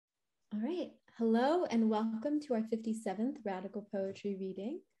All right. Hello and welcome to our 57th Radical Poetry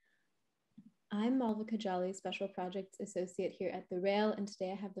reading. I'm Malvika Jolly, Special Projects Associate here at the Rail, and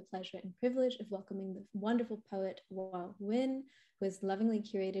today I have the pleasure and privilege of welcoming the wonderful poet Hoa Nguyen, who has lovingly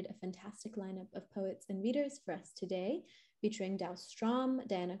curated a fantastic lineup of poets and readers for us today, featuring Dao Strom,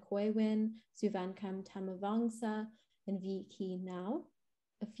 Khoi Nguyen, Souvankham Thammavongsa, and Vi Khi Nao.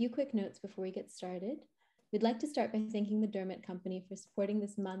 A few quick notes before we get started. We'd like to start by thanking the Dermot Company for supporting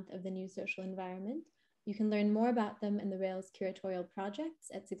this month of the new social environment. You can learn more about them and the Rail's curatorial projects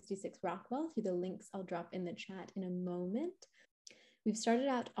at 66 Rockwell through the links I'll drop in the chat in a moment. We've started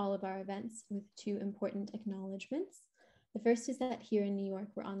out all of our events with two important acknowledgements. The first is that here in New York,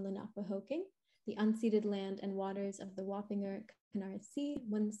 we're on Lenapehoking, the unceded land and waters of the Wappinger, Canarsie,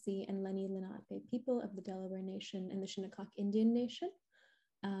 Munsee, and Lenni Lenape people of the Delaware Nation and the Shinnecock Indian Nation.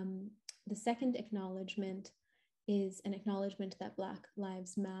 The second acknowledgement is an acknowledgement that Black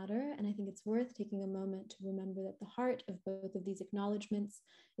Lives Matter, and I think it's worth taking a moment to remember that the heart of both of these acknowledgements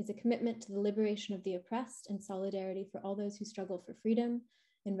is a commitment to the liberation of the oppressed and solidarity for all those who struggle for freedom,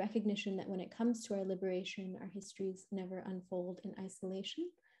 and recognition that when it comes to our liberation, our histories never unfold in isolation.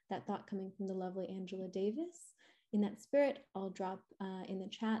 That thought coming from the lovely Angela Davis. In that spirit, I'll drop in the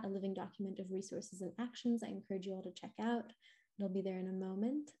chat a living document of resources and actions I encourage you all to check out. It'll be there in a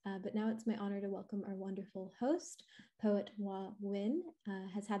moment, but now it's my honor to welcome our wonderful host. Poet Hoa Nguyen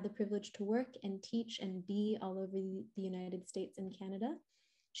has had the privilege to work and teach and be all over the United States and Canada.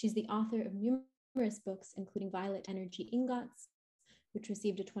 She's the author of numerous books, including Violet Energy Ingots, which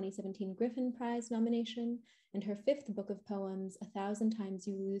received a 2017 Griffin Prize nomination, and her fifth book of poems, 1,000 Times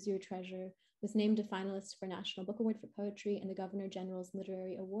You Lose Your Treasure, was named a finalist for National Book Award for Poetry and the Governor General's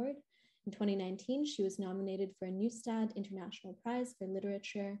Literary Award. In 2019, she was nominated for a Neustadt International Prize for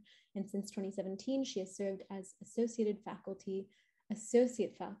Literature, and since 2017, she has served as associate faculty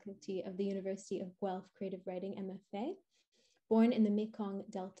of the University of Guelph Creative Writing MFA. Born in the Mekong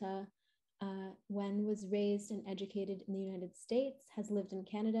Delta, Nguyen was raised and educated in the United States, has lived in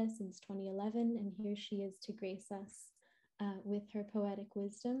Canada since 2011, and here she is to grace us with her poetic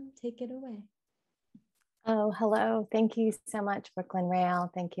wisdom. Take it away. Oh, hello. Thank you so much, Brooklyn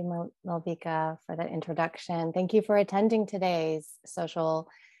Rail. Thank you, Malvika, for the introduction. Thank you for attending today's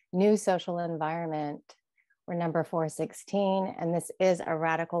new social environment. We're number 416, and this is a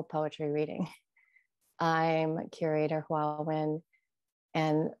radical poetry reading. I'm curator Hoa Nguyen,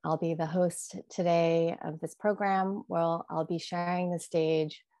 and I'll be the host today of this program where I'll be sharing the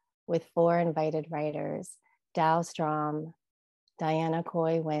stage with four invited writers: Dao Strom,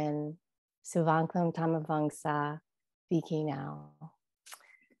 Khoi Nguyen, Souvankham Thammavongsa, Vi Khi Nao.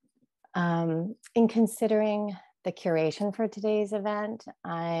 In considering the curation for today's event,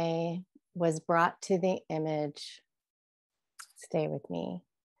 I was brought to the image, stay with me,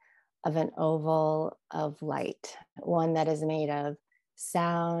 of an oval of light, one that is made of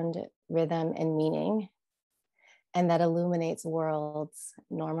sound, rhythm, and meaning, and that illuminates worlds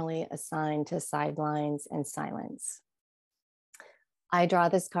normally assigned to sidelines and silence. I draw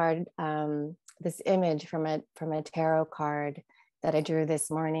this card, this image from a tarot card that I drew this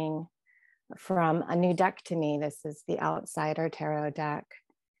morning from a new deck to me. This is the Outsider Tarot deck.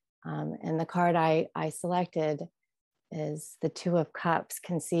 And the card I selected is the Two of Cups,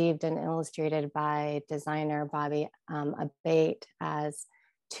 conceived and illustrated by designer Bobby Abate as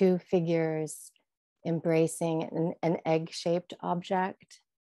two figures embracing an egg-shaped object,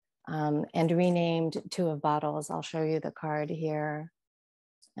 and renamed Two of Bottles. I'll show you the card here.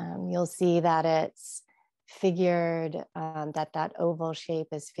 You'll see that it's figured, that oval shape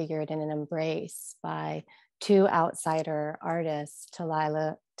is figured in an embrace by two outsider artists,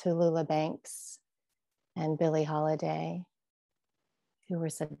 Tallulah Banks and Billie Holiday, who were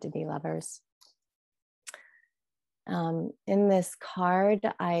said to be lovers. In this card,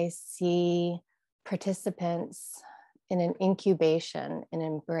 I see participants in an incubation, an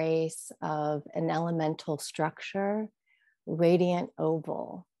embrace of an elemental structure, radiant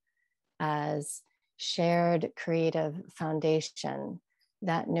oval, as shared creative foundation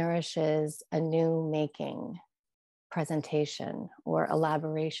that nourishes a new making, presentation, or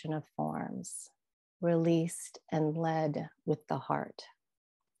elaboration of forms, released and led with the heart.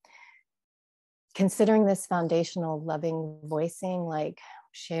 Considering this foundational loving voicing like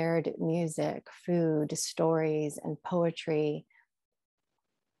shared music, food, stories, and poetry,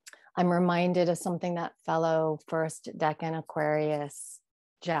 I'm reminded of something that fellow first decan Aquarius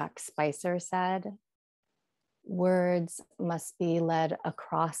Jack Spicer said: words must be led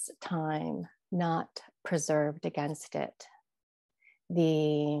across time, not preserved against it.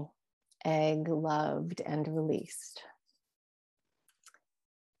 The egg loved and released.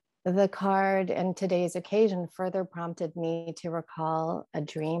 The card and today's occasion further prompted me to recall a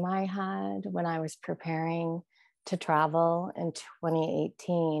dream I had when I was preparing to travel in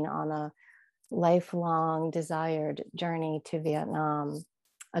 2018 on a lifelong desired journey to Vietnam,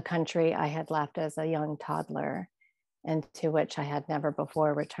 a country I had left as a young toddler and to which I had never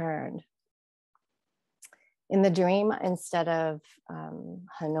before returned. In the dream, instead of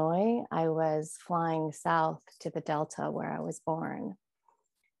Hanoi, I was flying south to the Delta where I was born.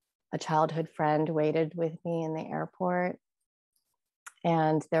 A childhood friend waited with me in the airport,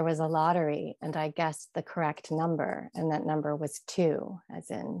 and there was a lottery, and I guessed the correct number, and that number was 2, as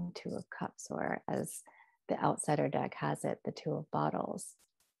in 2 of cups, or as the outsider deck has it, the 2 of bottles.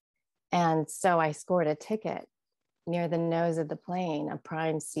 And so I scored a ticket near the nose of the plane, a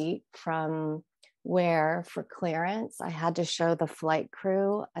prime seat, from where, for clearance, I had to show the flight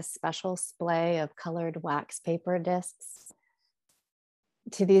crew a special splay of colored wax paper discs.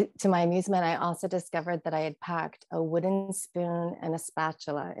 To my amusement, I also discovered that I had packed a wooden spoon and a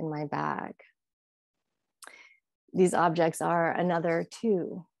spatula in my bag. These objects are another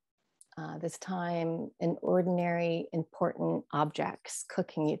 2, this time in ordinary, important objects,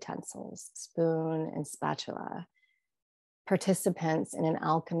 cooking utensils, spoon and spatula, participants in an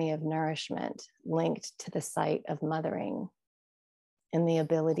alchemy of nourishment linked to the site of mothering and the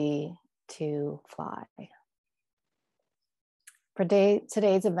ability to fly. For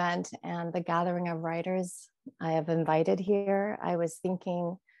today's event and the gathering of writers I have invited here, I was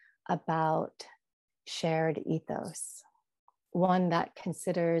thinking about shared ethos, one that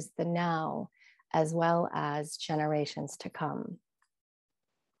considers the now as well as generations to come.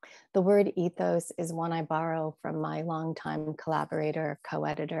 The word ethos is one I borrow from my longtime collaborator,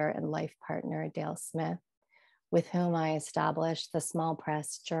 co-editor, and life partner, Dale Smith, with whom I established the small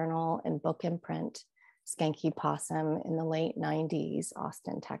press journal and book imprint, Skanky Possum, in the late 90s,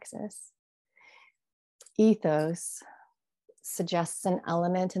 Austin, Texas. Ethos suggests an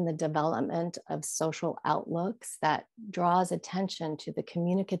element in the development of social outlooks that draws attention to the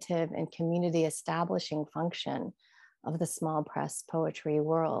communicative and community establishing function of the small press poetry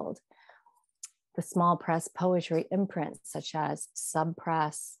world. The small press poetry imprints such as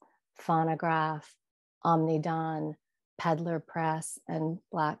Subpress, Phonograph, Omnidan, Peddler Press, and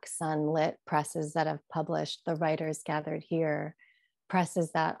Black Sun Lit presses that have published the writers gathered here,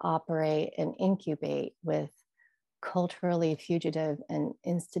 presses that operate and incubate with culturally fugitive and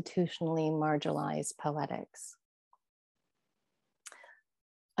institutionally marginalized poetics.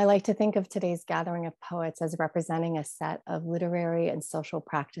 I like to think of today's gathering of poets as representing a set of literary and social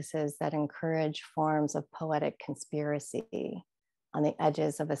practices that encourage forms of poetic conspiracy on the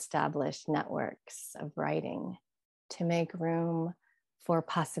edges of established networks of writing to make room for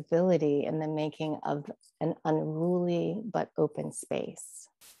possibility in the making of an unruly but open space.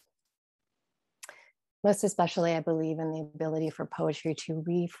 Most especially, I believe in the ability for poetry to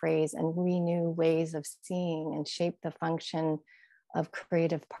rephrase and renew ways of seeing and shape the function of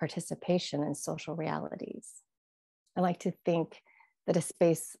creative participation in social realities. I like to think that a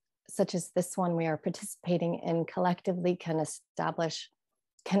space such as this one we are participating in collectively can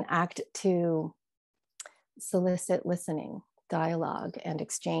act to solicit listening, dialogue, and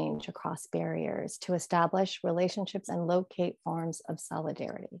exchange across barriers to establish relationships and locate forms of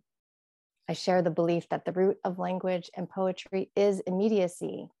solidarity. I share the belief that the root of language and poetry is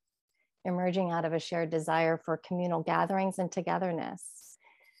immediacy, emerging out of a shared desire for communal gatherings and togetherness.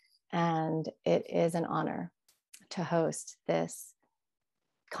 And it is an honor to host this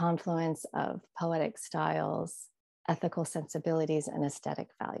confluence of poetic styles, ethical sensibilities, and aesthetic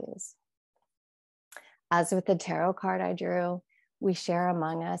values. As with the tarot card I drew, we share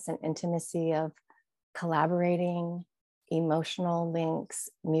among us an intimacy of collaborating, emotional links,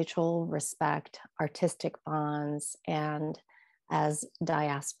 mutual respect, artistic bonds, and as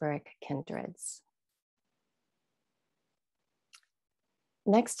diasporic kindreds.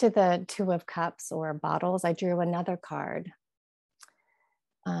 Next to the 2 of cups or bottles, I drew another card.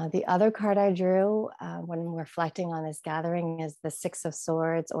 The other card I drew when reflecting on this gathering is the 6 of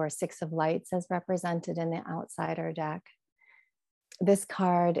Swords or 6 of Lights as represented in the outsider deck. This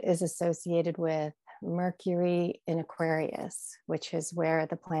card is associated with Mercury in Aquarius, which is where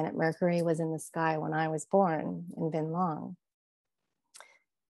the planet Mercury was in the sky when I was born and been long.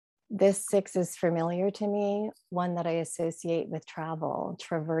 This 6 is familiar to me, one that I associate with travel,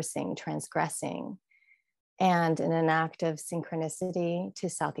 traversing, transgressing, and in an act of synchronicity to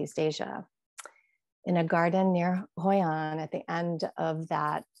Southeast Asia. In a garden near Hoi An, at the end of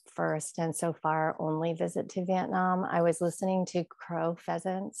that first and so far only visit to Vietnam, I was listening to crow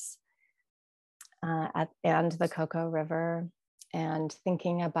pheasants and the Coco River and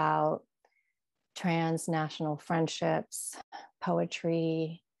thinking about transnational friendships,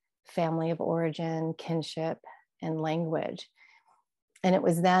 poetry, family of origin, kinship, and language. And it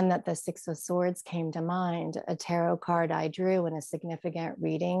was then that the Six of Swords came to mind, a tarot card I drew in a significant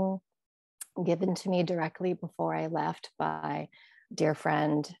reading given to me directly before I left by dear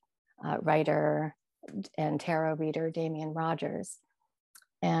friend, writer, and tarot reader, Damian Rogers.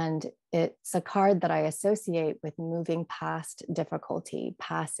 And it's a card that I associate with moving past difficulty,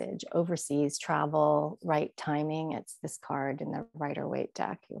 passage, overseas travel, right timing. It's this card in the Rider-Waite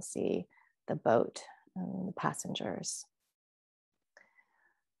deck. You'll see the boat and the passengers.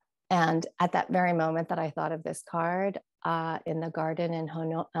 And at that very moment that I thought of this card in the garden in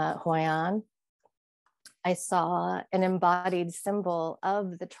Hoa Nguyen, I saw an embodied symbol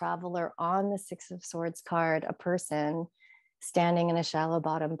of the traveler on the Six of Swords card, a person standing in a shallow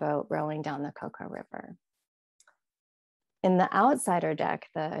bottom boat rowing down the Cocoa River. In the outsider deck,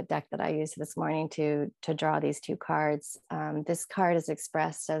 the deck that I used this morning to draw these two cards, this card is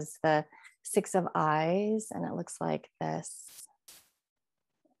expressed as the Six of Eyes, and it looks like this.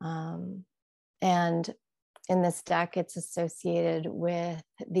 And in this deck, it's associated with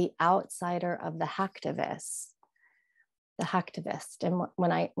the outsider of the hacktivist. And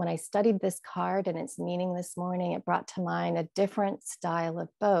when I studied this card and its meaning this morning, it brought to mind a different style of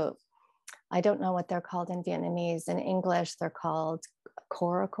boat. I don't know what they're called in Vietnamese. In English, they're called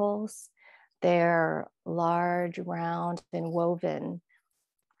coracles. They're large, round, and woven,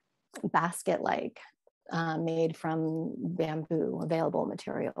 basket-like, made from bamboo, available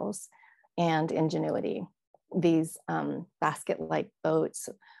materials, and ingenuity. These basket-like boats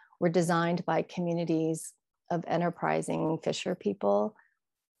were designed by communities of enterprising fisher people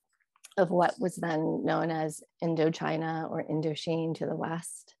of what was then known as Indochina or Indochine to the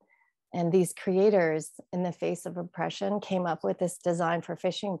West. And these creators, in the face of oppression, came up with this design for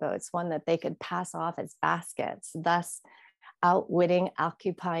fishing boats, one that they could pass off as baskets, thus outwitting,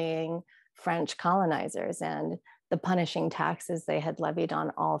 occupying French colonizers and the punishing taxes they had levied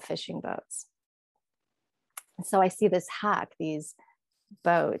on all fishing boats. And so I see this hack, these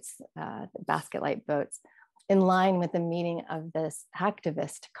boats, basket-like boats, in line with the meaning of this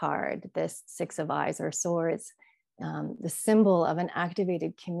hacktivist card, this Six of Eyes or Swords, the symbol of an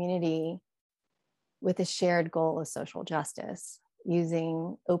activated community with a shared goal of social justice,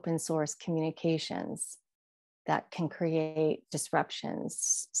 using open source communications that can create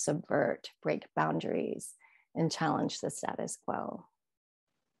disruptions, subvert, break boundaries, and challenge the status quo.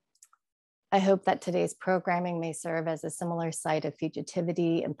 I hope that today's programming may serve as a similar site of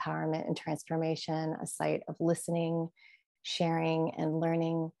fugitivity, empowerment, and transformation, a site of listening, sharing, and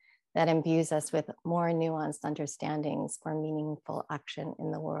learning that imbues us with more nuanced understandings for meaningful action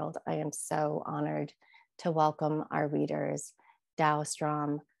in the world. I am so honored to welcome our readers, Dao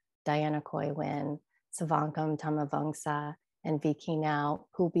Strom, Diana Khoi Nguyen, Souvankham Thammavongsa, and Vi Khi Nao,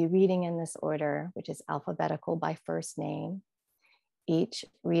 who will be reading in this order, which is alphabetical by first name. Each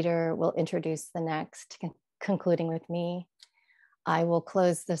reader will introduce the next, concluding with me. I will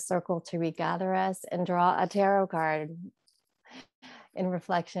close the circle to regather us and draw a tarot card in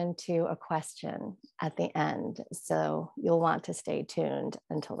reflection to a question at the end. So you'll want to stay tuned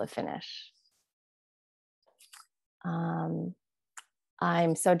until the finish.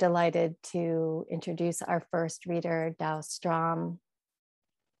 I'm so delighted to introduce our first reader, Dao Strom.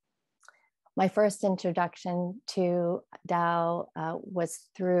 My first introduction to Dao was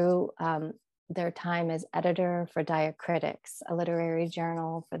through their time as editor for Diacritics, a literary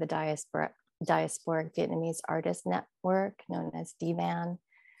journal for the Diasporic Vietnamese Artist Network, known as DVAN,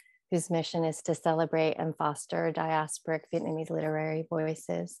 whose mission is to celebrate and foster diasporic Vietnamese literary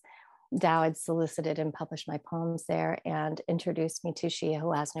voices. Dao had solicited and published my poems there and introduced me to She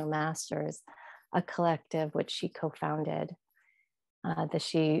Who Has No Masters, a collective which she co-founded. The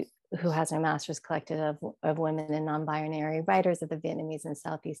She Who Has No Masters collective of women and non-binary writers of the Vietnamese and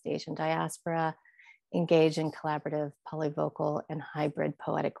Southeast Asian diaspora engage in collaborative, polyvocal, and hybrid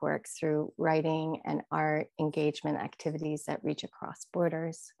poetic works through writing and art engagement activities that reach across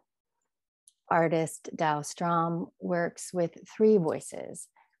borders. Artist Dao Strom works with three voices,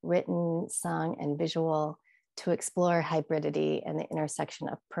 written, sung, and visual, to explore hybridity and the intersection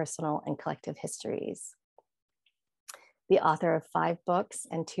of personal and collective histories. The author of 5 books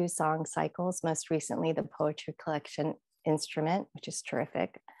and 2 song cycles, most recently the poetry collection Instrument, which is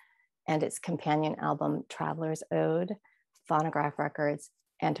terrific, and its companion album Traveler's Ode, Phonograph Records,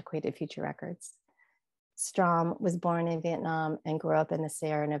 Antiquated Future Records. Strom was born in Vietnam and grew up in the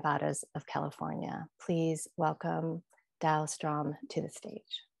Sierra Nevadas of California. Please welcome Dao Strom to the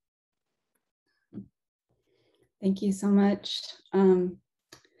stage. Thank you so much.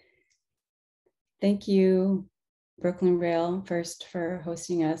 Thank you, Brooklyn Rail, first for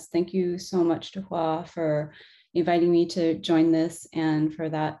hosting us. Thank you so much to Hoa for inviting me to join this and for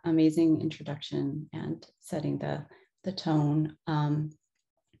that amazing introduction and setting the tone.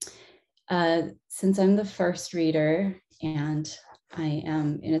 Since I'm the first reader and I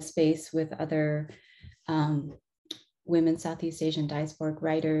am in a space with other women Southeast Asian diasporic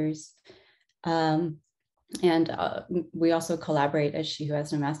writers, and we also collaborate as She Who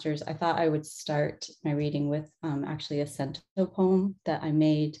Has No Masters, I thought I would start my reading with actually a cento poem that I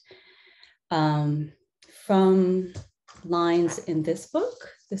made from lines in this book.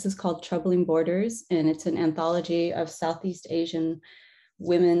 This is called Troubling Borders, and it's an anthology of Southeast Asian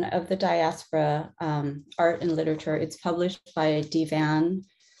women of the diaspora, art and literature. It's published by DVAN,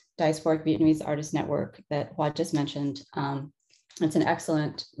 Diasporic Vietnamese Artist Network, that Hoa just mentioned. It's an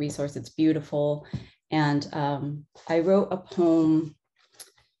excellent resource. It's beautiful. And I wrote a poem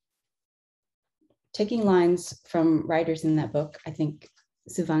taking lines from writers in that book. I think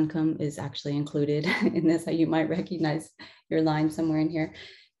Souvankham is actually included in this. You might recognize your line somewhere in here.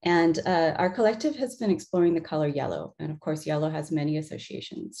 And our collective has been exploring the color yellow. And of course, yellow has many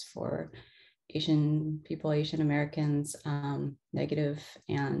associations for Asian people, Asian Americans, negative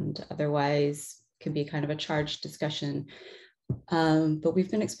and otherwise can be kind of a charged discussion. But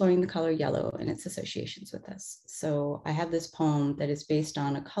we've been exploring the color yellow and its associations with us. So I have this poem that is based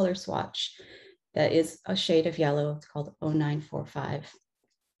on a color swatch that is a shade of yellow. It's called 0945.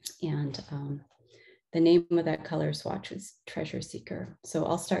 And the name of that color swatch is Treasure Seeker. So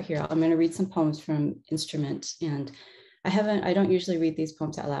I'll start here. I'm going to read some poems from Instrument. And I don't usually read these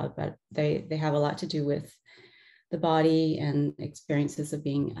poems out loud, but they have a lot to do with the body and experiences of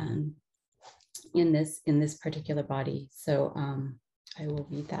being in this particular body. So I will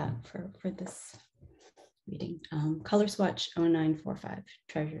read that for this reading. Color swatch 0945,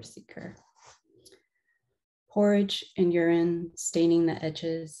 Treasure Seeker. Porridge and urine staining the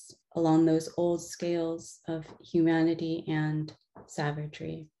edges along those old scales of humanity and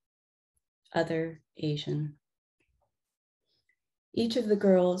savagery. Other Asian. Each of the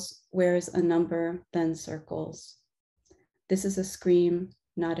girls wears a number, then circles. This is a scream,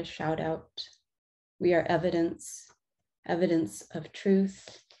 not a shout out. We are evidence of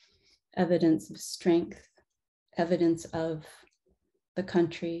truth, evidence of strength, evidence of the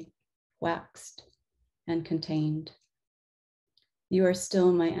country, waxed and contained. You are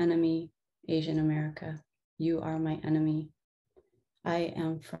still my enemy, Asian America. You are my enemy. I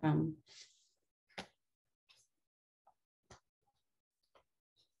am from.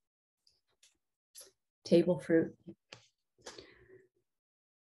 Table fruit.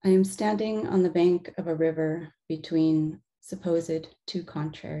 I am standing on the bank of a river between supposed two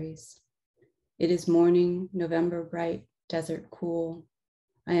contraries. It is morning, November bright, desert cool.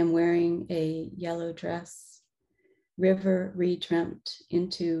 I am wearing a yellow dress, river redreamt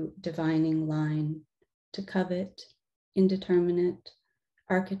into divining line, to covet, indeterminate,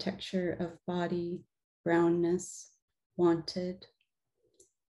 architecture of body, brownness, wanted.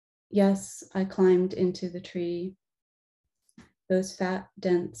 Yes, I climbed into the tree. Those fat,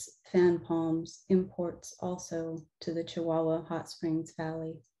 dense fan palms, imports also to the Chihuahua Hot Springs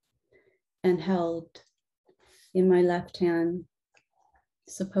Valley, and held in my left hand,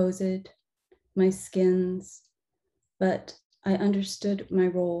 supposed, my skins, but I understood my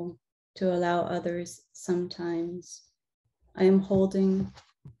role to allow others sometimes. I am holding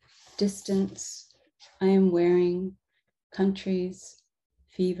distance. I am wearing countries,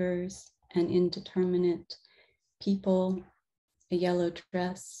 fevers, and indeterminate people, a yellow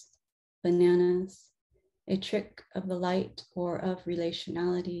dress, bananas, a trick of the light or of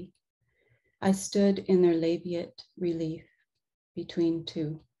relationality. I stood in their labiate relief between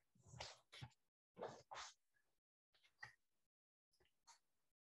two.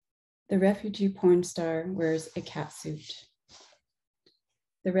 The refugee porn star wears a catsuit.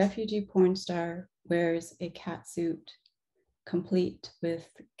 The refugee porn star wears a catsuit, complete with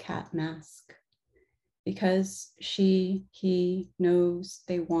cat mask, because he knows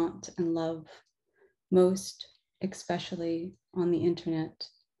they want and love most, especially on the internet,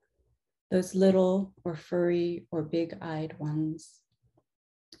 those little or furry or big-eyed ones.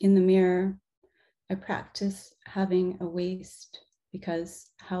 In the mirror, I practice having a waist,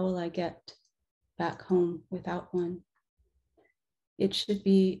 because how will I get back home without one? It should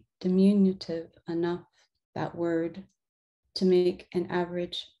be diminutive enough, that word, to make an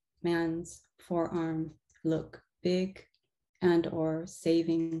average man's forearm look big and or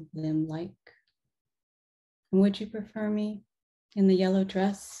saving limb-like. Would you prefer me in the yellow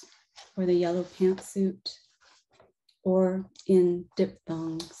dress or the yellow pantsuit? or in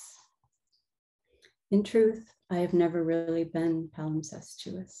diphthongs. In truth, I have never really been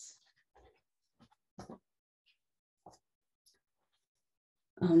palimpsestuous.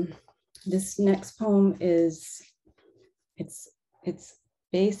 This next poem is, it's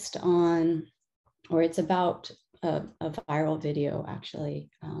based on, or it's about a viral video actually,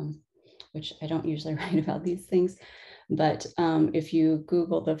 which I don't usually write about these things, but if you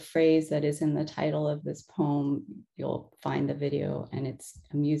Google the phrase that is in the title of this poem, you'll find the video, and it's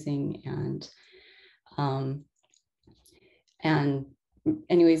amusing. And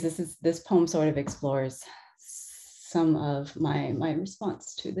anyways, this poem sort of explores some of my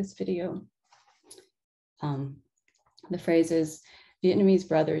response to this video. The phrase is Vietnamese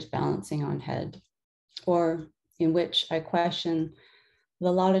brothers balancing on head, or in which I question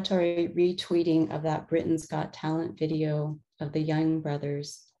the laudatory retweeting of that Britain's Got Talent video of the young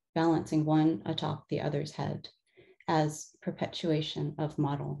brothers balancing one atop the other's head as perpetuation of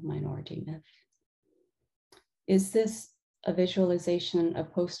model minority myth. Is this a visualization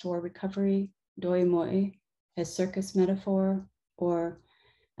of post-war recovery, doi moi, as circus metaphor, or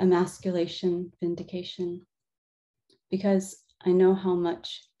emasculation vindication? Because I know how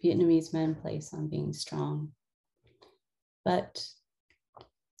much Vietnamese men place on being strong. But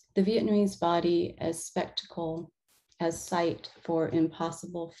the Vietnamese body as spectacle, as sight for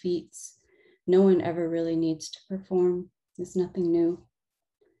impossible feats no one ever really needs to perform, is nothing new.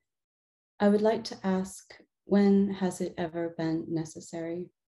 I would like to ask, when has it ever been necessary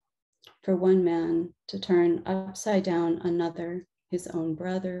for one man to turn upside down another, his own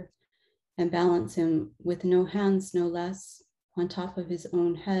brother, and balance him with no hands, no less, on top of his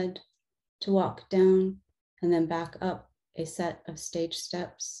own head, to walk down and then back up a set of stage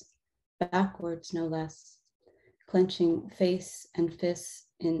steps, backwards no less, clenching face and fists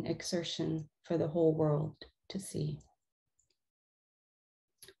in exertion for the whole world to see.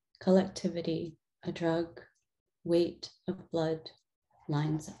 Collectivity, a drug, weight of blood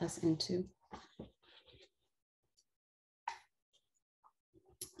lines us into.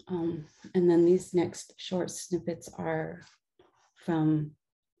 And then these next short snippets are from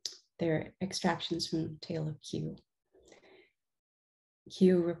their extractions from Tale of Q.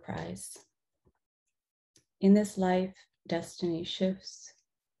 Q reprise. In this life, destiny shifts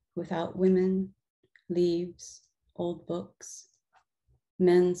without women, leaves, old books.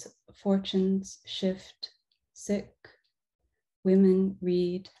 Men's fortunes shift, sick. Women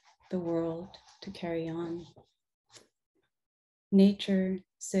read the world to carry on. Nature,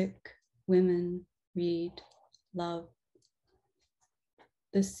 sick, women read, love.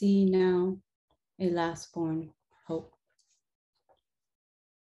 The sea now, a last-born hope.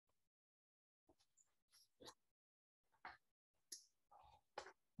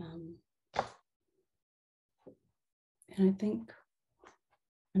 And I think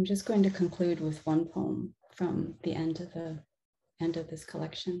I'm just going to conclude with one poem from the end of this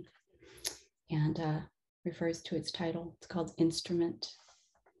collection, and refers to its title. It's called Instrument.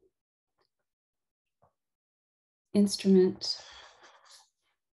 Instrument.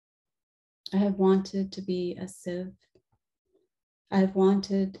 I have wanted to be a sieve. I have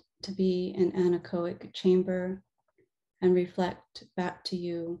wanted to be an anechoic chamber and reflect back to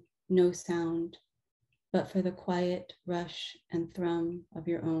you no sound, but for the quiet rush and thrum of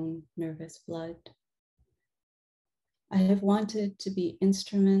your own nervous blood. I have wanted to be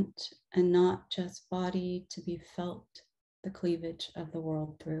instrument and not just body to be felt the cleavage of the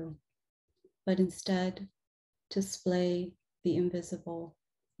world through, but instead to splay the invisible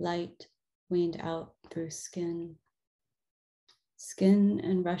light waned out through skin. Skin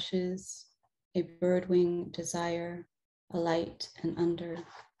and rushes, a birdwing desire, a light and under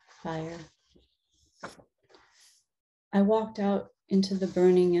fire. I walked out into the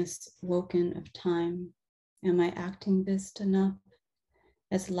burningest woken of time. Am I acting this enough?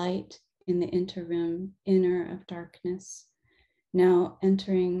 As light in the interim, inner of darkness, now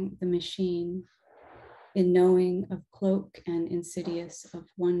entering the machine, in knowing of cloak and insidious of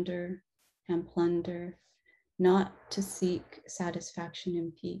wonder and plunder, not to seek satisfaction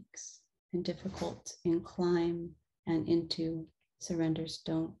in peaks and difficult in climb and into surrender's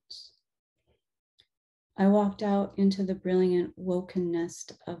don'ts. I walked out into the brilliant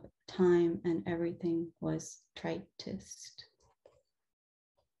wokenness of time, and everything was tritest.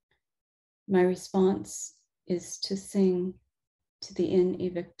 My response is to sing to the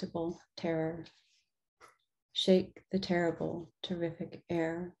inevictable terror, shake the terrible, terrific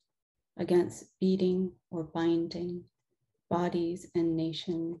air against beating or binding, bodies and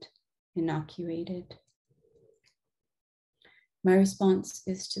nationed, inoculated. My response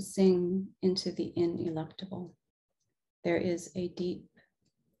is to sing into the ineluctable, There is a deep,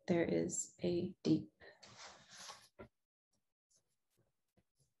 there is a deep.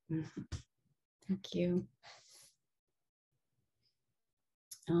 Thank you.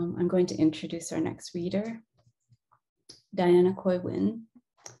 I'm going to introduce our next reader, Diana Khoi Nguyen.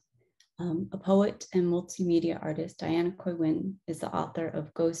 A poet and multimedia artist, Diana Khoi Nguyen is the author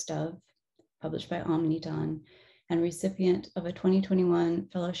of Ghost of, published by Omnidawn, and recipient of a 2021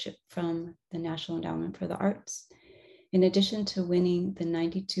 fellowship from the National Endowment for the Arts. In addition to winning the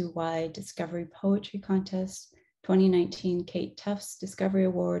 92Y Discovery Poetry Contest, 2019 Kate Tufts Discovery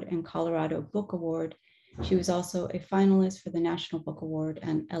Award, and Colorado Book Award, she was also a finalist for the National Book Award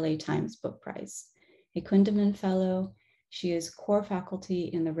and LA Times Book Prize. A Quindiman Fellow, she is core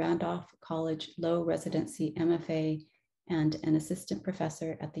faculty in the Randolph College Low Residency MFA and an assistant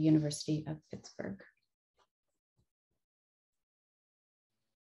professor at the University of Pittsburgh.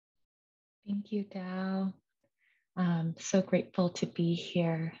 Thank you, Dao. I'm so grateful to be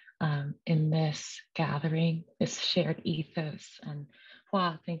here in this gathering, this shared ethos. And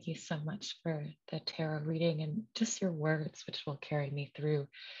Hoa, thank you so much for the tarot reading and just your words, which will carry me through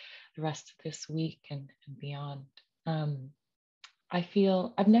the rest of this week and beyond. I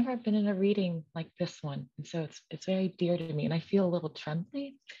feel I've never been in a reading like this one, and so it's very dear to me, and I feel a little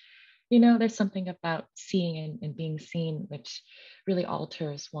trembly. You know, there's something about seeing and being seen which really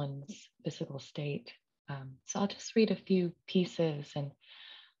alters one's physical state. So I'll just read a few pieces and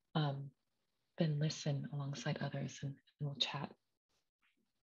then listen alongside others, and we'll chat.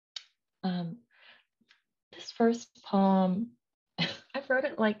 This first poem, I wrote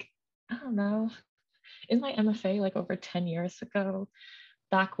it like, I don't know, in my MFA like over 10 years ago,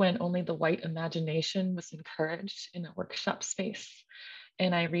 back when only the white imagination was encouraged in a workshop space.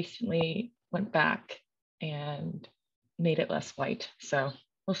 And I recently went back and made it less white. So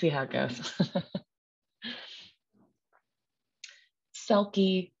we'll see how it goes.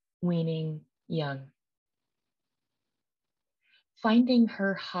 Selkie weaning young. Finding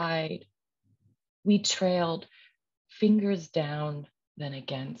her hide, we trailed fingers down, then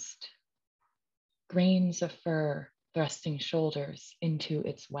against. Grains of fur thrusting shoulders into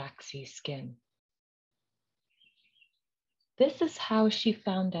its waxy skin. This is how she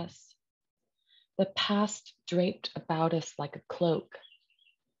found us. The past draped about us like a cloak,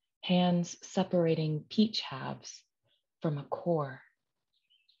 hands separating peach halves from a core.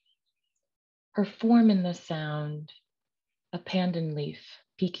 Her form in the sound, a pandan leaf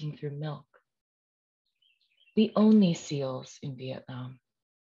peeking through milk. The only seals in Vietnam.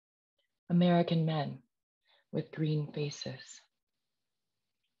 American men with green faces.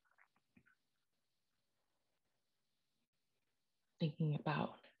 Thinking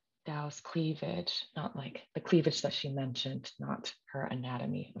about Dao's cleavage, not like the cleavage that she mentioned, not her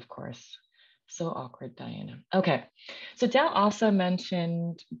anatomy, of course. So awkward, Diana. Okay, so Dao also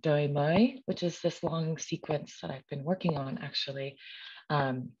mentioned Doi Moi, which is this long sequence that I've been working on, actually.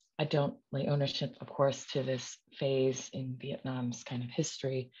 I don't lay ownership, of course, to this phase in Vietnam's kind of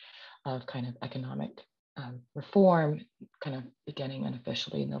history of kind of economic reform, kind of beginning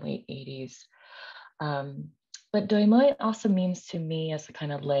unofficially in the late 80s. But Doi Moi also means to me, as a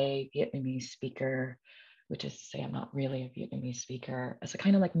kind of lay Vietnamese speaker, which is to say I'm not really a Vietnamese speaker, as a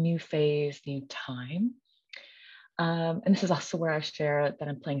kind of like new phase, new time. And this is also where I share that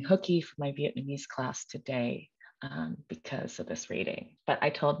I'm playing hooky for my Vietnamese class today because of this reading. But I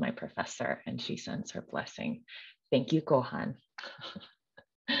told my professor and she sends her blessing. Thank you, Gohan.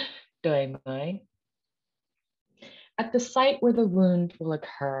 Doi Moi. At the site where the wound will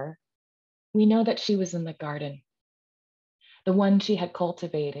occur, we know that she was in the garden, the one she had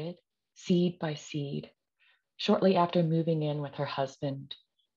cultivated, seed by seed, shortly after moving in with her husband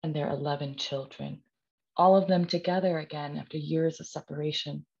and their 11 children, all of them together again after years of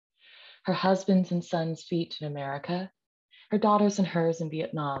separation. Her husband's and son's feet in America, her daughters and hers in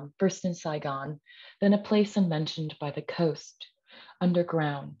Vietnam, first in Saigon, then a place unmentioned by the coast,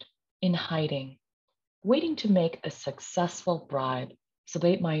 underground, in hiding, waiting to make a successful bribe so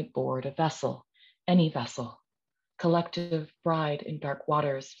they might board a vessel, any vessel, collective bride in dark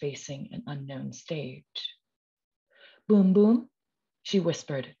waters facing an unknown stage. Boom, boom, she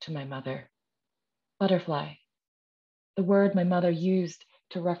whispered to my mother. Butterfly, the word my mother used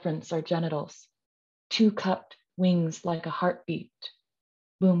to reference our genitals, two-cupped wings like a heartbeat.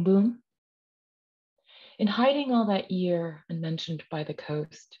 Boom, boom. In hiding all that year unmentioned by the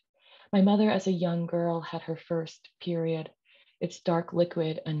coast, my mother as a young girl had her first period, its dark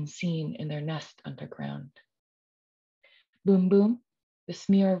liquid unseen in their nest underground. Boom, boom, the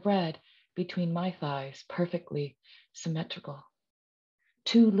smear of red between my thighs, perfectly symmetrical.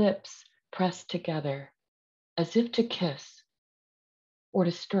 Two lips pressed together, as if to kiss or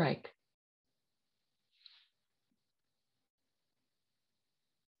to strike.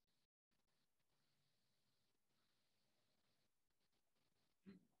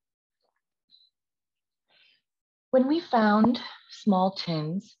 When we found small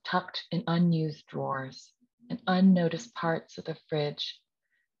tins tucked in unused drawers and unnoticed parts of the fridge,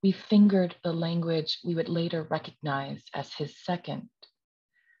 we fingered the language we would later recognize as his second.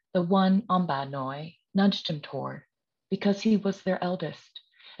 The one Amba Noi nudged him toward, because he was their eldest,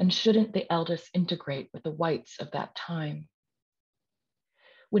 and shouldn't the eldest integrate with the whites of that time?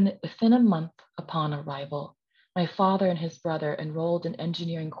 When within a month upon arrival, my father and his brother enrolled in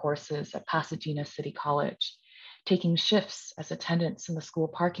engineering courses at Pasadena City College, taking shifts as attendants in the school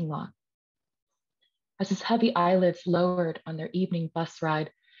parking lot. As his heavy eyelids lowered on their evening bus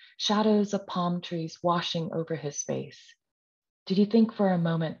ride, shadows of palm trees washing over his face, did he think for a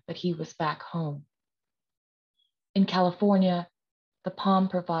moment that he was back home? In California, the palm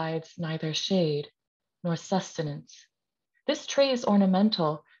provides neither shade nor sustenance. This tree is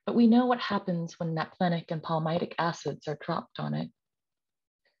ornamental, but we know what happens when naphthenic and palmitic acids are dropped on it.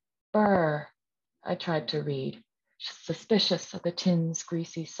 Brr, I tried to read, suspicious of the tin's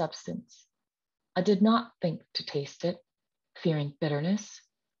greasy substance. I did not think to taste it, fearing bitterness,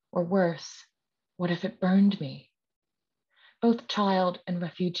 or worse, what if it burned me? Both child and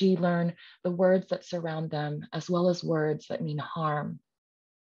refugee learn the words that surround them as well as words that mean harm.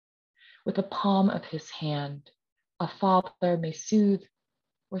 With the palm of his hand, a father may soothe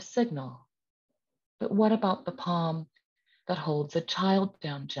or signal. But what about the palm that holds a child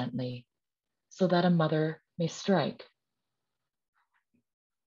down gently so that a mother may strike?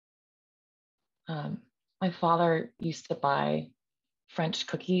 My father used to buy French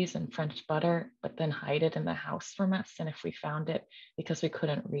cookies and French butter, but then hide it in the house from us. And if we found it, because we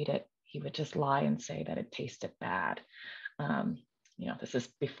couldn't read it, he would just lie and say that it tasted bad. This is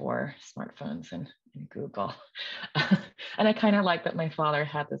before smartphones and Google. And I kind of like that my father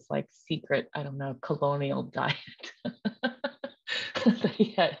had this like secret, colonial diet that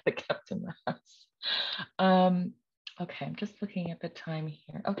he had kept in the house. Okay, I'm just looking at the time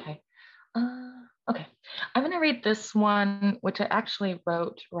here. Okay. Okay, I'm going to read this one, which I actually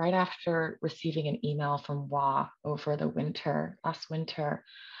wrote right after receiving an email from Hoa over the last winter.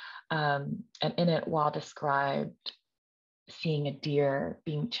 And in it, Hoa described seeing a deer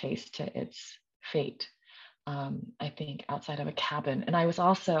being chased to its fate, I think outside of a cabin. And I was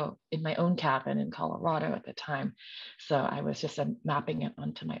also in my own cabin in Colorado at the time. So I was just mapping it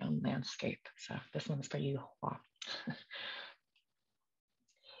onto my own landscape. So this one's for you, Hoa.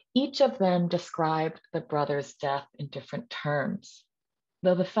 Each of them described the brother's death in different terms,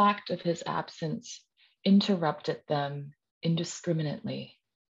 though the fact of his absence interrupted them indiscriminately.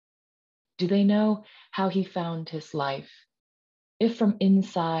 Do they know how he found his life? If from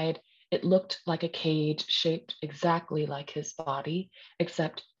inside it looked like a cage shaped exactly like his body,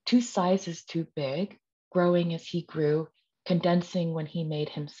 except 2 sizes too big, growing as he grew, condensing when he made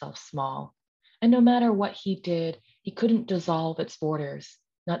himself small. And no matter what he did, he couldn't dissolve its borders,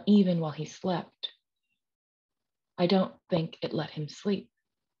 not even while he slept. I don't think it let him sleep.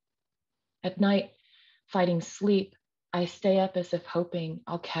 At night, fighting sleep, I stay up as if hoping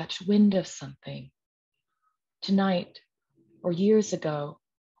I'll catch wind of something. Tonight, or years ago,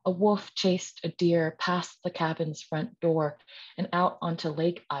 a wolf chased a deer past the cabin's front door and out onto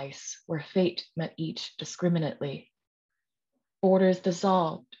lake ice where fate met each discriminately. Borders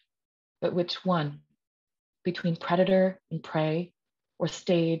dissolved, but which one? Between predator and prey, or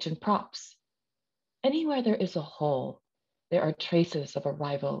stage and props? Anywhere there is a hole, there are traces of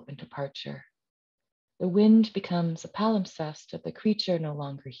arrival and departure. The wind becomes a palimpsest of the creature no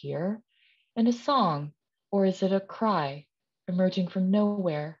longer here, and a song, or is it a cry, emerging from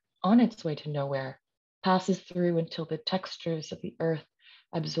nowhere, on its way to nowhere, passes through until the textures of the earth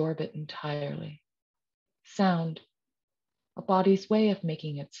absorb it entirely. Sound, a body's way of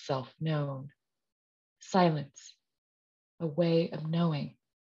making itself known. Silence, a way of knowing.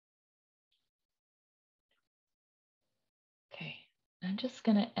 Okay, I'm just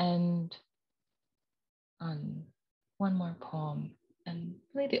gonna end on one more poem. And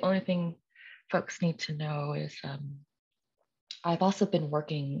really the only thing folks need to know is I've also been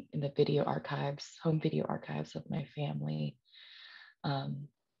working in the video archives, home video archives of my family, and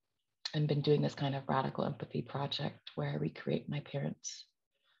been doing this kind of radical empathy project where I recreate my parents'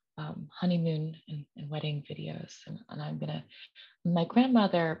 honeymoon and wedding videos. And my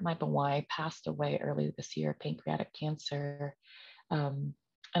grandmother, my Bawai, passed away early this year, pancreatic cancer. And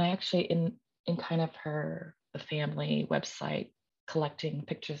I actually, in kind of the family website, collecting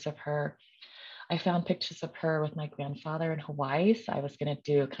pictures of her, I found pictures of her with my grandfather in Hawaii. So I was going to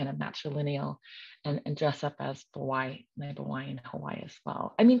do kind of matrilineal and dress up as my Hawaiian Hawaii as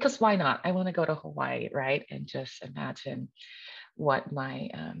well. I mean, because why not? I want to go to Hawaii, right? And just imagine what my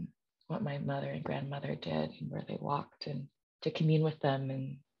mother and grandmother did and where they walked, and to commune with them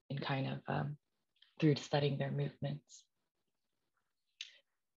and kind of through studying their movements.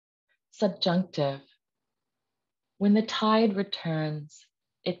 Subjunctive. When the tide returns,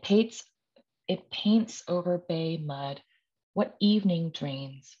 it paints over bay mud what evening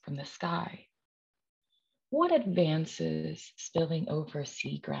drains from the sky. What advances spilling over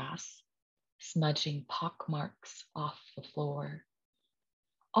seagrass, smudging pockmarks off the floor.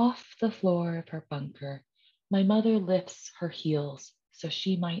 Off the floor of her bunker, my mother lifts her heels so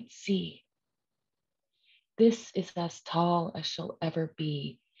she might see. This is as tall as she'll ever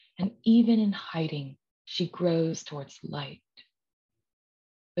be, and even in hiding, she grows towards light.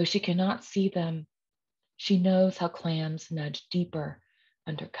 Though she cannot see them, she knows how clams nudge deeper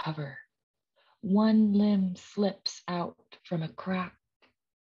under cover. One limb slips out from a crack.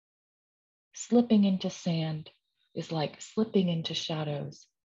 Slipping into sand is like slipping into shadows,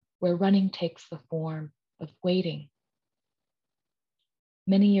 where running takes the form of waiting.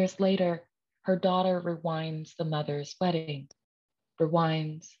 Many years later, her daughter rewinds the mother's wedding,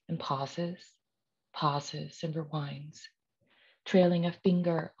 rewinds and pauses, pauses and rewinds, trailing a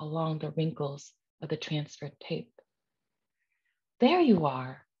finger along the wrinkles of the transferred tape. There you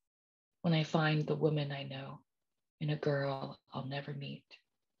are, when I find the woman I know in a girl I'll never meet.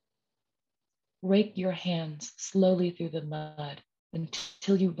 Rake your hands slowly through the mud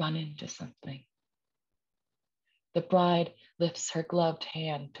until you run into something. The bride lifts her gloved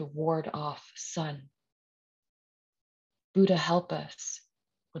hand to ward off sun. Buddha, help us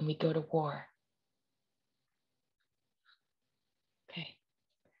when we go to war. Okay,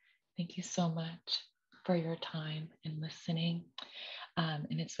 thank you so much for your time and listening.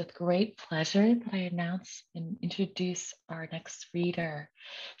 And it's with great pleasure that I announce and introduce our next reader,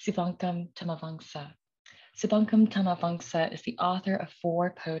 Souvankham Thammavongsa. Souvankham Thammavongsa is the author of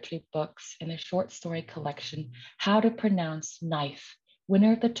 4 poetry books in the short story collection, How to Pronounce Knife,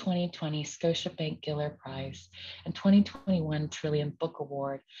 winner of the 2020 Scotiabank Giller Prize and 2021 Trillium Book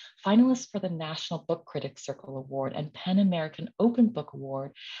Award, finalist for the National Book Critics Circle Award and Pan American Open Book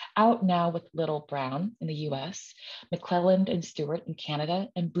Award, out now with Little Brown in the US, McClelland and Stewart in Canada,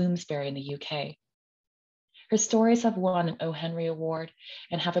 and Bloomsbury in the UK. Her stories have won an O. Henry Award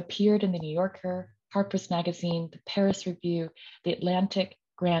and have appeared in the New Yorker, Harper's Magazine, the Paris Review, the Atlantic,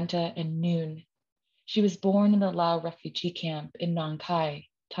 Granta, and Noon. She was born in the Lao refugee camp in Nong Khai,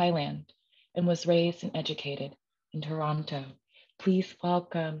 Thailand, and was raised and educated in Toronto. Please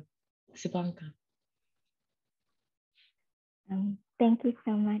welcome Souvankham. Thank you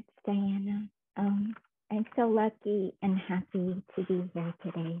so much, Diana. I'm so lucky and happy to be here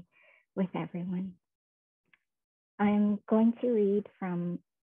today with everyone. I'm going to read from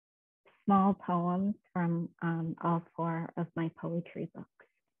small poems from all 4 of my poetry books.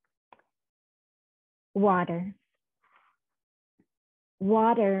 Water.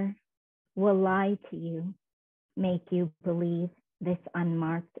 Water will lie to you, make you believe this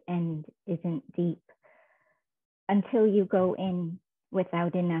unmarked end isn't deep, until you go in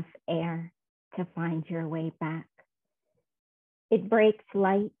without enough air to find your way back. It breaks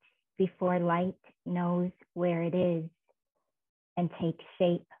light before light knows where it is, and takes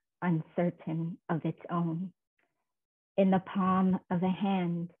shape uncertain of its own. In the palm of a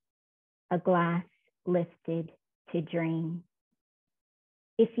hand, a glass lifted to drain.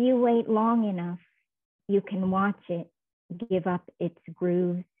 If you wait long enough, you can watch it give up its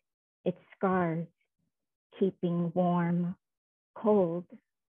grooves, its scars, keeping warm, cold,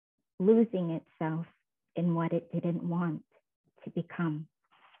 losing itself in what it didn't want to become.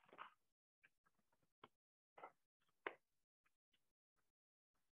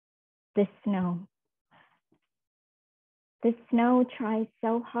 The snow. The snow tries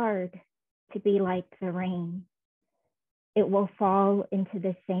so hard to be like the rain. It will fall into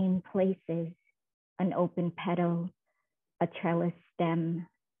the same places, an open petal, a trellis stem,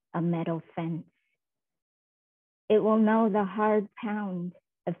 a metal fence. It will know the hard pound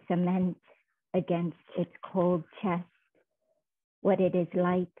of cement against its cold chest, what it is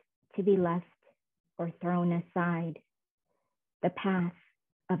like to be left or thrown aside, the path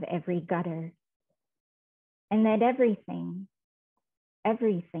of every gutter, and that everything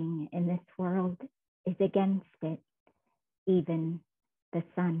in this world is against it, even the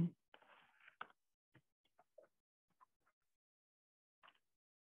sun.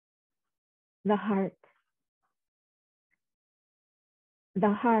 The heart.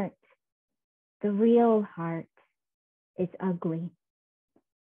 The heart The real heart is ugly.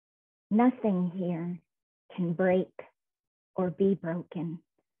 Nothing here can break or be broken,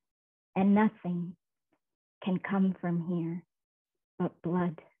 and nothing can come from here but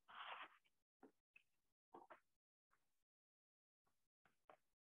blood.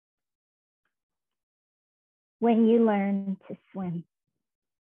 When you learn to swim.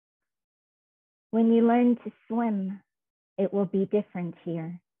 When you learn to swim, it will be different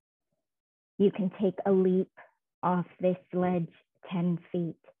here. You can take a leap off this ledge 10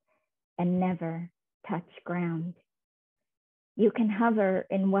 feet and never touch ground. You can hover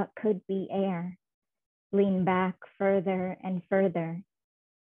in what could be air, lean back further and further,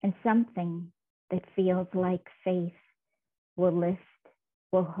 and something that feels like faith will lift,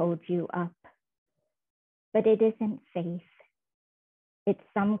 will hold you up. But it isn't faith. It's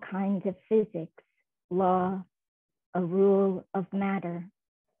some kind of physics, law, a rule of matter,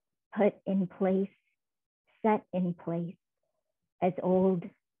 put in place, set in place, as old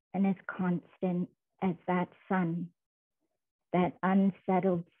and as constant as that sun, that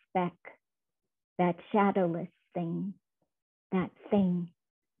unsettled speck, that shadowless thing, that thing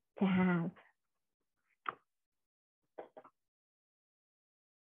to have.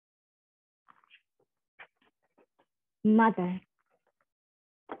 Mother.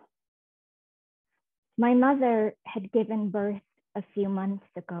 My mother had given birth a few months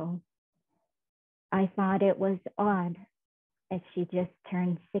ago. I thought it was odd, as she just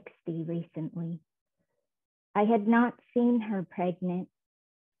turned 60 recently. I had not seen her pregnant,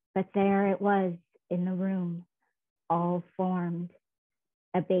 but there it was in the room, all formed,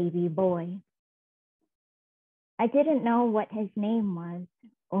 a baby boy. I didn't know what his name was,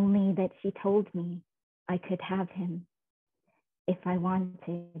 only that she told me I could have him if I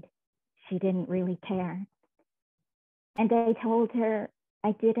wanted. She didn't really care. And I told her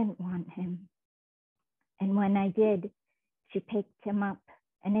I didn't want him. And when I did, she picked him up.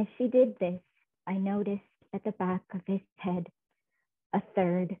 And as she did this, I noticed at the back of his head a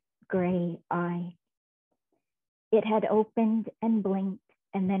third gray eye. It had opened and blinked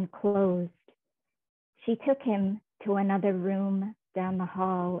and then closed. She took him to another room down the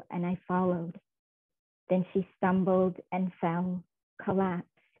hall and I followed. Then she stumbled and fell, collapsed.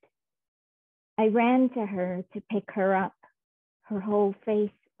 I ran to her to pick her up. Her whole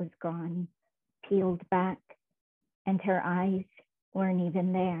face was gone, peeled back, and her eyes weren't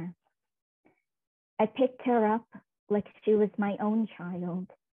even there. I picked her up like she was my own child,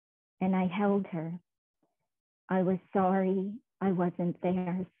 and I held her. I was sorry I wasn't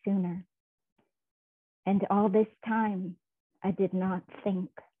there sooner. And all this time, I did not think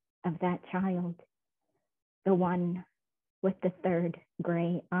of that child, the one with the third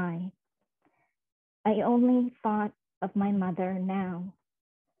gray eye. I only thought of my mother now,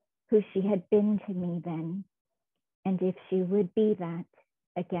 who she had been to me then, and if she would be that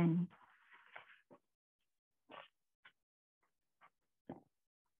again.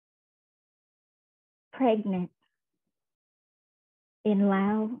 Pregnant. In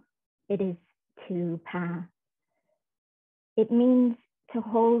Lao, it is to pa. It means to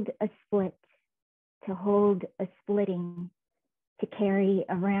hold a split, to hold a splitting, to carry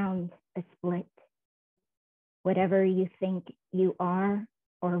around a split. Whatever you think you are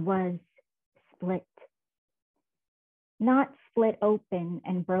or was, split. Not split open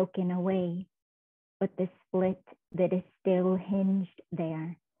and broken away, but the split that is still hinged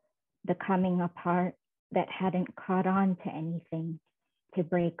there, the coming apart that hadn't caught on to anything to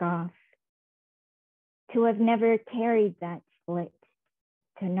break off. To have never carried that split,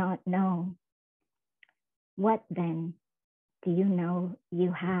 to not know. What then do you know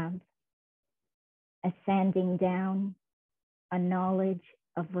you have? A sanding down, a knowledge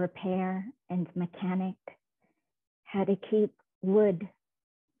of repair and mechanic, how to keep wood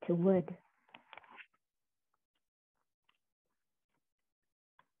to wood.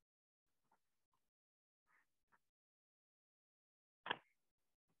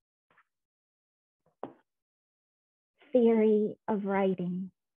 Theory of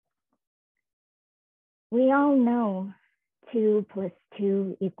writing. We all know 2 +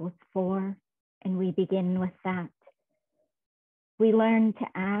 2 = 4, and we begin with that. We learn to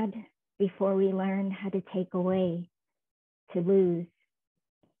add before we learn how to take away, to lose.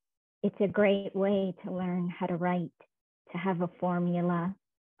 It's a great way to learn how to write, to have a formula,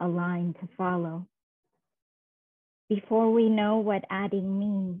 a line to follow. Before we know what adding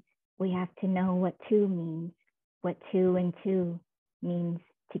means, we have to know what 2 means, what 2 and 2 means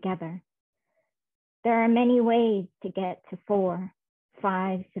together. There are many ways to get to 4.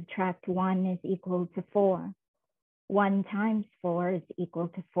 5 subtract 1 is equal to 4. 1 times 4 is equal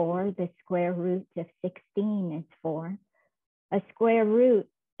to 4. The square root of 16 is 4. A square root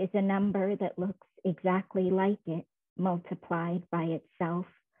is a number that looks exactly like it, multiplied by itself.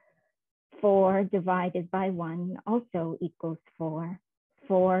 4 divided by 1 also equals 4.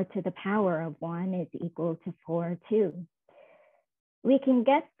 4 to the power of 1 is equal to 4 too. We can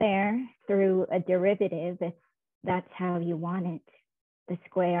get there through a derivative if that's how you want it. The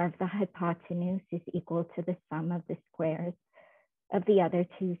square of the hypotenuse is equal to the sum of the squares of the other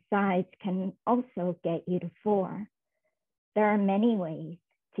 2 sides can also get you to 4. There are many ways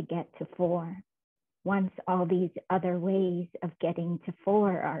to get to 4. Once all these other ways of getting to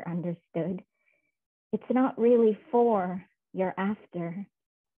 4 are understood, it's not really 4 you're after.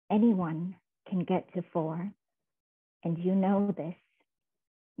 Anyone can get to 4, and you know this.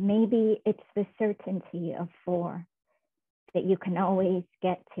 Maybe it's the certainty of 4, that you can always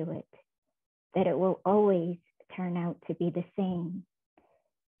get to it, that it will always turn out to be the same.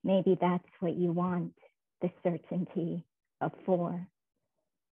 Maybe that's what you want, the certainty of 4.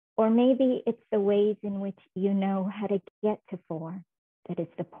 Or maybe it's the ways in which you know how to get to 4 that is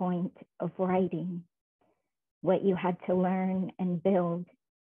the point of writing, what you had to learn and build,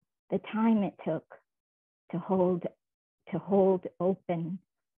 the time it took to hold open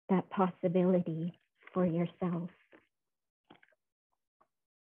that possibility for yourself.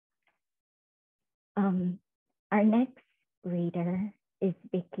 Our next reader is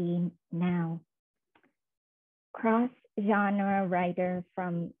Vi Khi Nao, cross-genre writer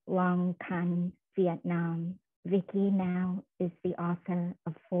from Long Can, Vietnam. Vi Khi Nao is the author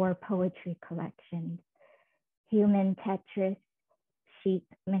of 4 poetry collections: Human Tetris, Sheep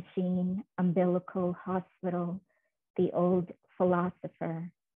Machine, Umbilical Hospital, The Old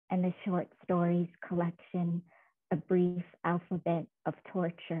Philosopher, and the short stories collection, A Brief Alphabet of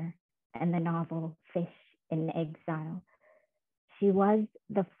Torture, and the novel Fish in Exile. She was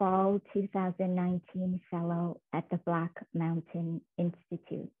the Fall 2019 Fellow at the Black Mountain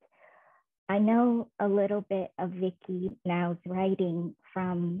Institute. I know a little bit of Vi Khi Nao's writing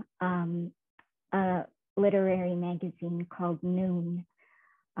from a literary magazine called Noon.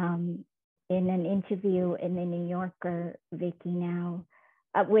 In an interview in the New Yorker, Vi Khi Nao,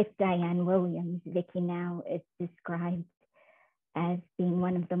 with Diane Williams, Vi Khi Nao is described as being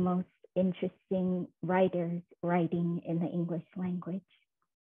one of the most interesting writers writing in the English language.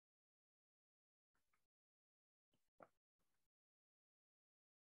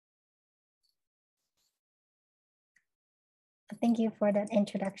 Thank you for that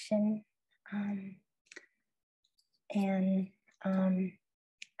introduction.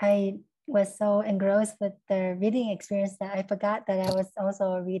 I was so engrossed with the reading experience that I forgot that I was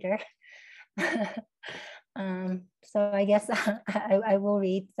also a reader. So I guess I will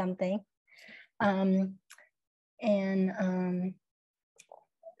read something.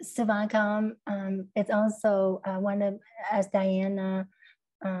 Souvankham is also one of, as Diana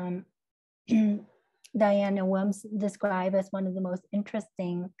Williams described, as one of the most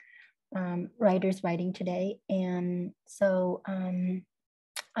interesting writers writing today. And so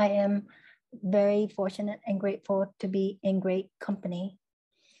I am very fortunate and grateful to be in great company.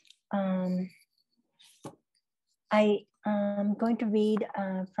 I am going to read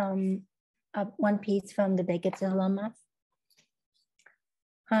from one piece from the Beckett Dilemma.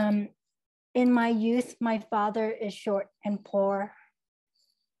 In my youth, my father is short and poor.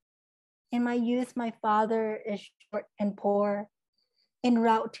 In my youth, my father is short and poor. En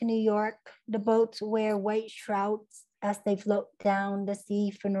route to New York, the boats wear white shrouds as they float down the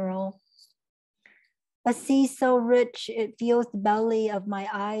sea funeral. A sea so rich it fills the belly of my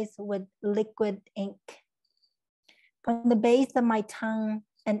eyes with liquid ink. From the base of my tongue,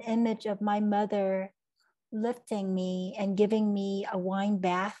 an image of my mother lifting me and giving me a wine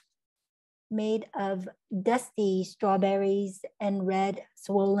bath made of dusty strawberries and red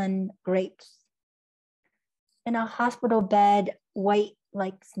swollen grapes. In a hospital bed, white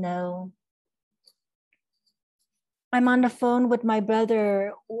like snow. I'm on the phone with my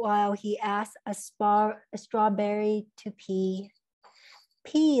brother while he asks a strawberry to pee.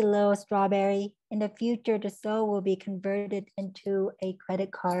 Pee, little strawberry. In the future, the soul will be converted into a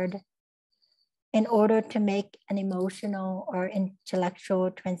credit card. In order to make an emotional or intellectual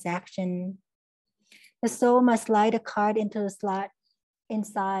transaction, the soul must slide a card into the slot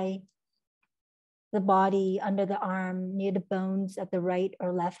inside the body, under the arm, near the bones of the right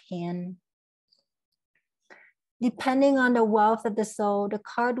or left hand. Depending on the wealth of the soul, the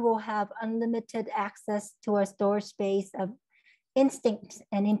card will have unlimited access to a storage space of instincts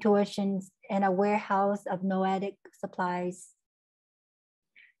and intuitions and a warehouse of noetic supplies.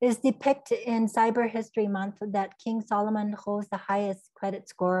 It's depicted in Cyber History Month that King Solomon holds the highest credit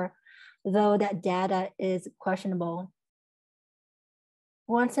score, though that data is questionable.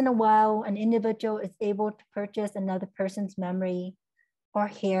 Once in a while, an individual is able to purchase another person's memory or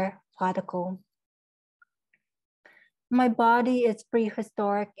hair follicle. My body is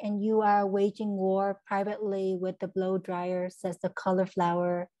prehistoric and you are waging war privately with the blow dryer, says the color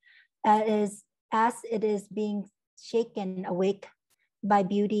flower, as it is being shaken awake by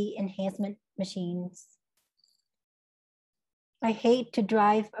beauty enhancement machines. I hate to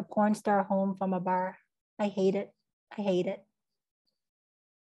drive a porn star home from a bar. I hate it. I hate it.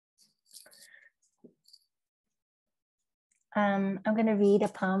 I'm going to read a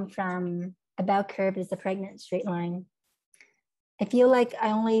poem from A Bell Curve is a Pregnant Straight Line. I feel like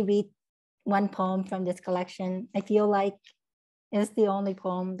I only read one poem from this collection. I feel like it's the only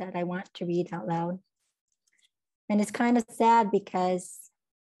poem that I want to read out loud. And it's kind of sad because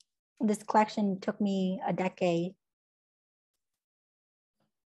this collection took me a decade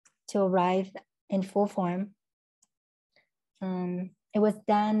to arrive in full form. It was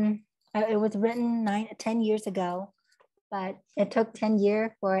written 10 years ago, but it took 10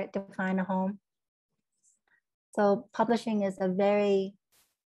 years for it to find a home. So publishing is a very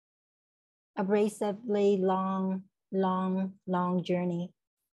abrasively long journey.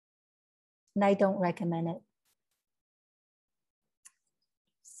 And I don't recommend it.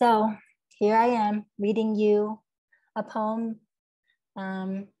 So here I am reading you a poem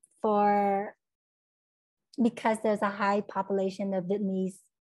because there's a high population of Vietnamese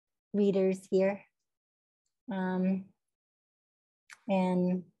readers here.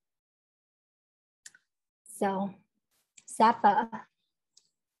 And so, Sappha.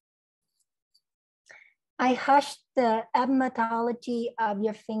 I hushed the emetology of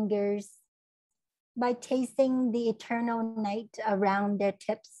your fingers by tasting the eternal night around their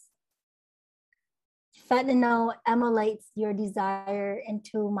tips. Fentanyl emulates your desire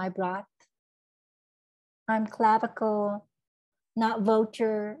into my broth. I'm clavicle, not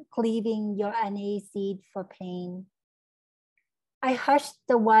vulture, cleaving your anise seed for pain. I hushed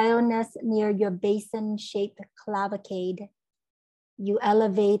the wildness near your basin-shaped clavicade. You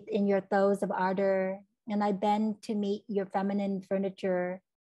elevate in your throes of ardor, and I bend to meet your feminine furniture,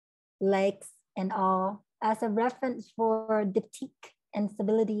 legs and all, as a reference for diptyque and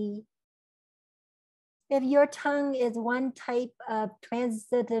stability. If your tongue is one type of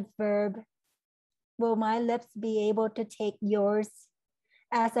transitive verb, will my lips be able to take yours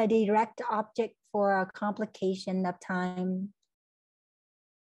as a direct object for a complication of time?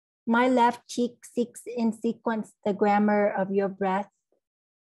 My left cheek seeks in sequence the grammar of your breath,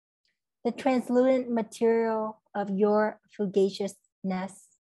 the translucent material of your fugaciousness.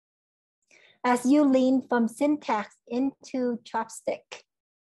 As you lean from syntax into chopstick,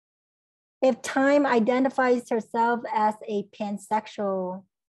 if time identifies herself as a pansexual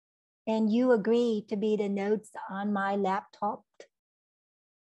and you agree to be the notes on my laptop,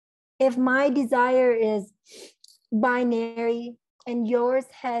 if my desire is binary and yours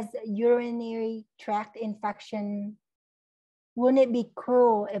has urinary tract infection, wouldn't it be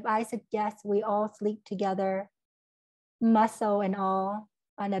cruel if I suggest we all sleep together, muscle and all,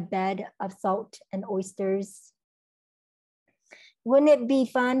 on a bed of salt and oysters? Wouldn't it be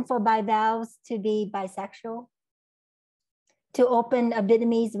fun for bivalves to be bisexual? To open a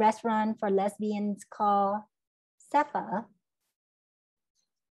Vietnamese restaurant for lesbians called Sappha?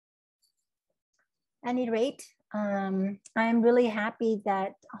 At any rate, I'm really happy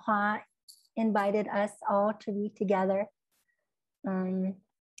that Hoa invited us all to read together. I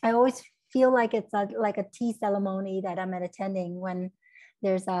always feel like it's like a tea ceremony that I'm attending when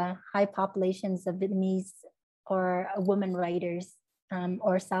there's a high populations of Vietnamese or women writers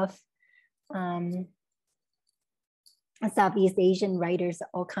or Southeast Asian writers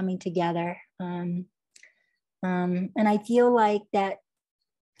all coming together. And I feel like that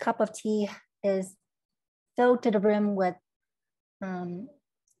cup of tea is filled to the brim with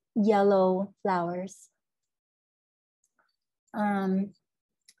yellow flowers. I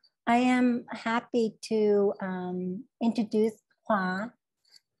am happy to introduce Hoa,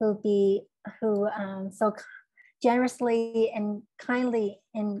 who so generously and kindly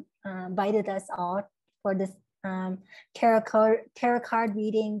invited us all for this tarot card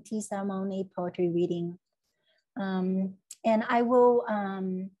reading, tea ceremony, poetry reading. And I will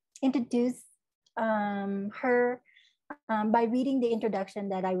introduce her by reading the introduction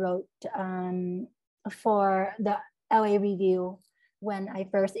that I wrote for the LA Review when I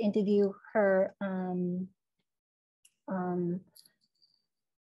first interviewed her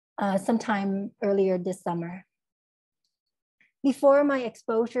sometime earlier this summer. Before my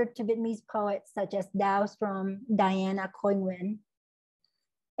exposure to Vietnamese poets such as Dao Strom, Khoi Nguyen,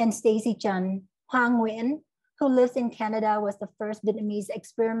 and Stacy Chun, Hoa Nguyen, who lives in Canada, was the first Vietnamese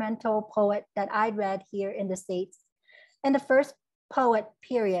experimental poet that I read here in the States, and the first poet,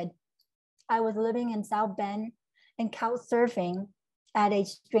 period. I was living in South Bend and couch surfing at a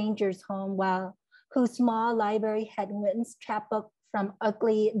stranger's home whose small library had Nguyen's chapbook from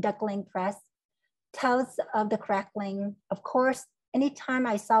Ugly Duckling Press, tells of the crackling. Of course, anytime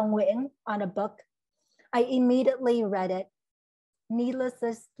I saw Nguyen on a book, I immediately read it. Needless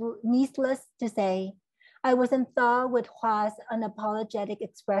to say, I was enthralled with Hua's unapologetic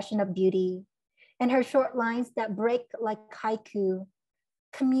expression of beauty and her short lines that break like haiku,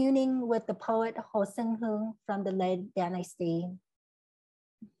 communing with the poet Ho Seung Hoon from the late dynasty.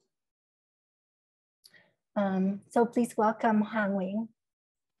 So please welcome Hoa Nguyen.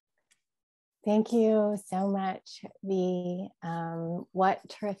 Thank you so much, Vi. What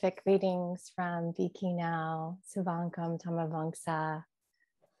terrific readings from Vi Khi Nao, Souvankham Thammavongsa,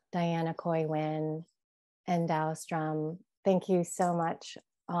 Khoi Nguyen, and Dao Strom. Thank you so much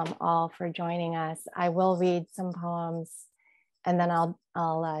all for joining us. I will read some poems and then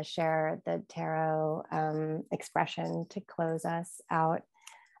I'll share the tarot expression to close us out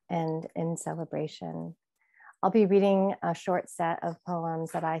and in celebration. I'll be reading a short set of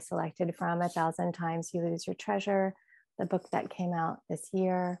poems that I selected from 1,000 Times You Lose Your Treasure, the book that came out this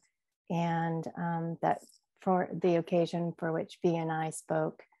year, and that for the occasion for which Vi and I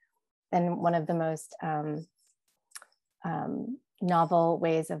spoke. And one of the most novel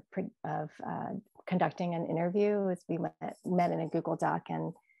ways of conducting an interview was we met in a Google Doc,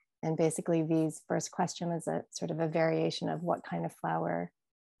 and basically Vi's first question was a sort of a variation of what kind of flower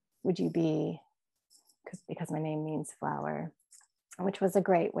would you be? Because my name means flower, which was a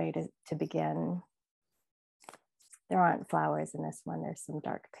great way to begin. There aren't flowers in this one. There's some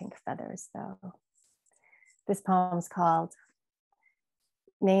dark pink feathers though. This poem's called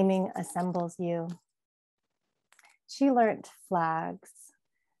Naming Assembles You. She learnt flags,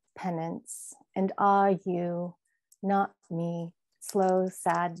 pennants, and you, not me, slow,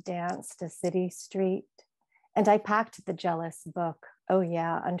 sad dance to city street. And I packed the jealous book, oh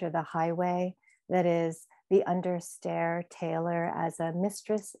yeah, under the highway, that is the understair tailor as a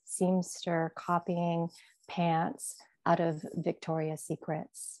mistress seamster copying pants out of Victoria's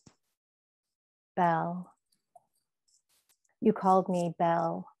Secrets. Belle. You called me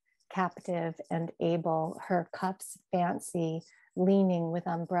Belle, captive and able, her cups fancy, leaning with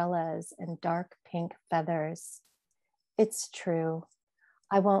umbrellas and dark pink feathers. It's true.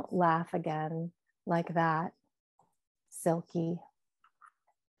 I won't laugh again like that. Silky.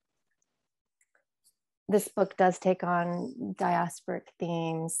 This book does take on diasporic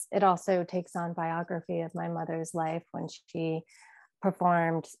themes. It also takes on biography of my mother's life when she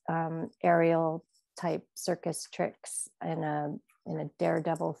performed aerial type circus tricks in a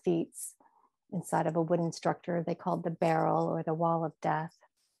daredevil feats inside of a wooden structure they called the barrel or the wall of death.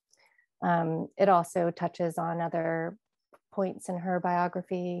 It also touches on other points in her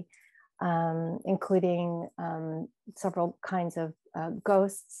biography, including several kinds of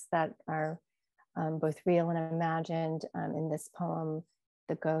ghosts that are both real and imagined. In this poem,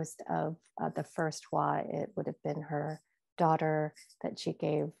 the ghost of the first Hoa, it would have been her daughter that she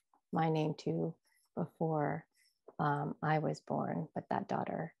gave my name to before I was born, but that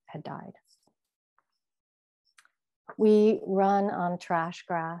daughter had died. We run on trash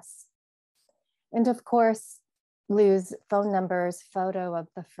grass, and of course, lose phone numbers, photo of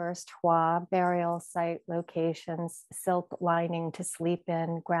the first Hoa, burial site locations, silk lining to sleep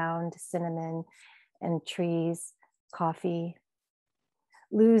in, ground cinnamon and trees, coffee.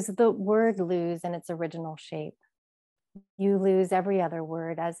 Lose the word lose in its original shape. You lose every other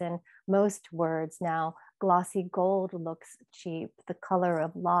word, as in most words now. Glossy gold looks cheap, the color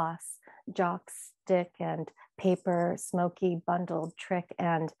of loss, jock stick and paper, smoky bundled trick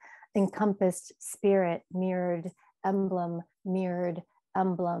and encompassed spirit, mirrored emblem,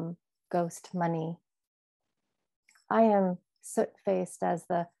 ghost money. I am soot-faced as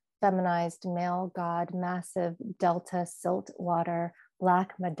the feminized male god, massive delta silt water,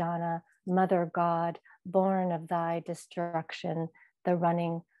 black Madonna, mother god, born of thy destruction, the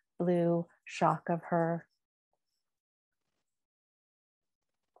running blue shock of her.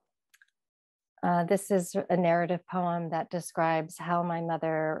 This is a narrative poem that describes how my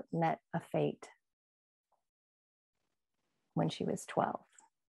mother met a fate when she was 12.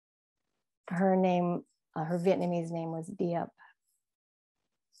 Her name, her Vietnamese name was Diep.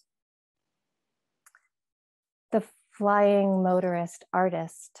 The flying motorist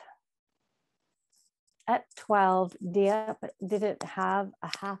artist. At 12, Dieppe didn't have a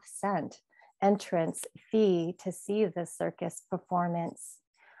half-cent entrance fee to see the circus performance.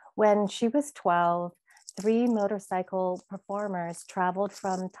 When she was 12, 3 motorcycle performers traveled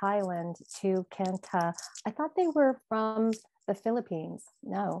from Thailand to Kanta. I thought they were from the Philippines.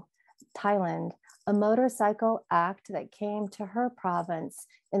 No, Thailand, a motorcycle act that came to her province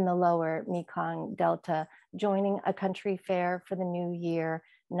in the lower Mekong Delta, joining a country fair for the new year,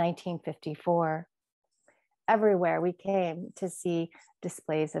 1954. Everywhere we came to see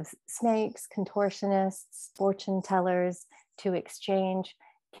displays of snakes, contortionists, fortune tellers, to exchange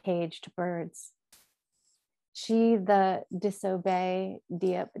caged birds. She, the disobey,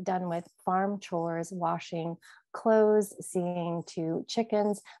 Dieppe, done with farm chores, washing clothes, seeing to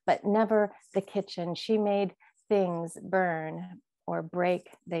chickens, but never the kitchen. She made things burn or break,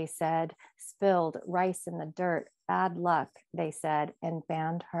 they said, spilled rice in the dirt, bad luck, they said, and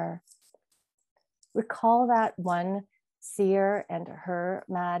banned her. Recall that one seer and her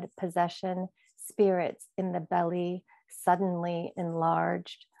mad possession, spirits in the belly, suddenly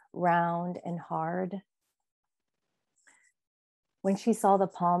enlarged, round and hard. When she saw the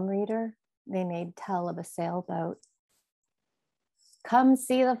palm reader, they made tell of a sailboat. Come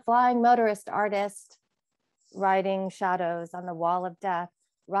see the flying motorist artist, riding shadows on the wall of death,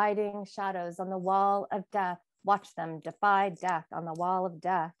 riding shadows on the wall of death. Watch them defy death on the wall of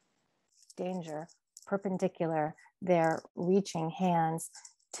death. Danger, perpendicular, their reaching hands,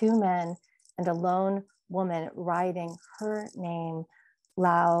 2 men and a lone woman writing her name,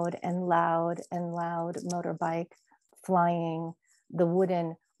 loud and loud and loud motorbike flying, the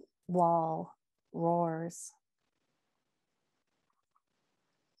wooden wall roars.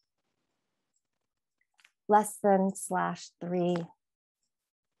 /3.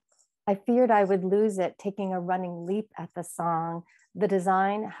 I feared I would lose it, taking a running leap at the song. The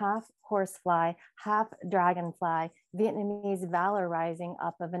design, half horsefly, half dragonfly, Vietnamese valor rising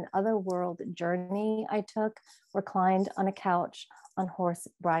up of an otherworld journey I took, reclined on a couch on horse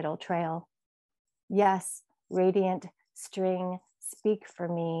bridle trail. Yes, radiant string, speak for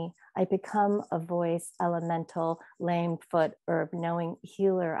me. I become a voice, elemental, lame foot, herb, knowing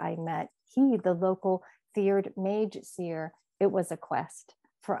healer I met. He, the local feared mage seer, it was a quest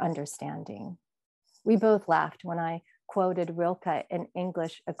for understanding. We both laughed when I quoted Rilke in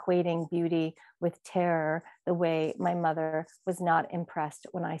English, equating beauty with terror, the way my mother was not impressed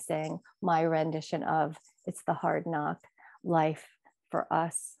when I sang my rendition of It's the Hard Knock Life for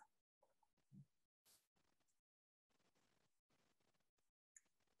Us.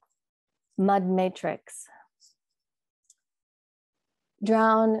 Mud matrix.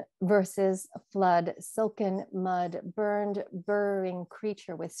 Drown versus flood, silken mud, burned, burrowing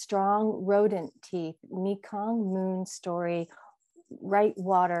creature with strong rodent teeth, Mekong moon story, right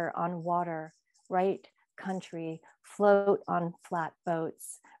water on water, right country, float on flat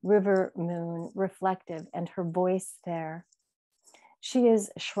boats, river moon, reflective, and her voice there. She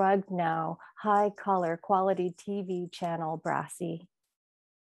is shrugged now, high color, quality TV channel, brassy.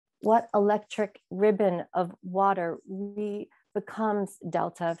 What electric ribbon of water becomes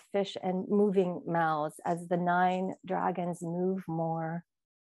delta, fish and moving mouths as the 9 dragons move more.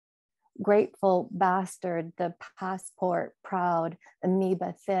 Grateful bastard, the passport proud,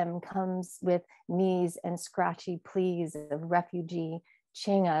 amoeba thin comes with knees and scratchy pleas of refugee,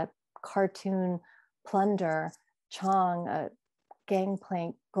 Ching a cartoon plunder, Chong a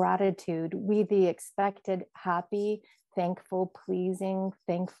gangplank gratitude, we the expected happy, thankful, pleasing,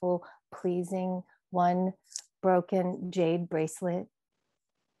 one broken jade bracelet.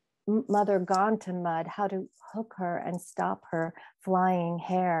 Mother gone to mud, how to hook her and stop her flying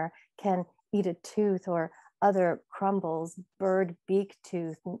hair, can eat a tooth or other crumbles, bird beak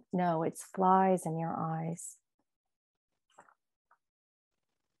tooth, no, it's flies in your eyes.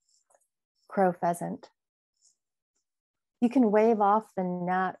 Crow pheasant. You can wave off the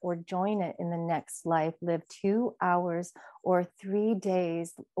gnat or join it in the next life, live 2 hours or 3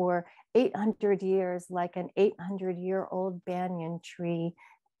 days or 800 years like an 800-year-old banyan tree,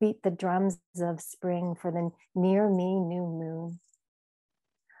 beat the drums of spring for the near me new moon.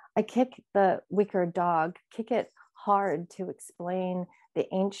 I kick the wicker dog, kick it hard to explain the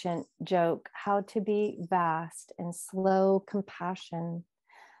ancient joke, how to be vast and slow compassion.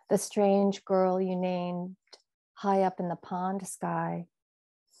 The strange girl you named high up in the pond sky.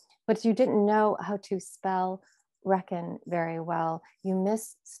 But you didn't know how to spell reckon very well. You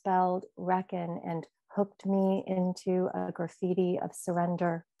misspelled reckon and hooked me into a graffiti of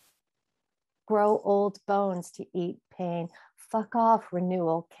surrender. Grow old bones to eat pain. Fuck off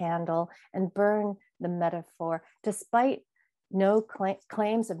renewal candle and burn the metaphor. Despite no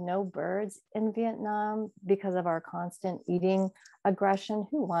claims of no birds in Vietnam because of our constant eating aggression.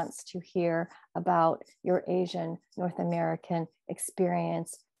 Who wants to hear about your Asian, North American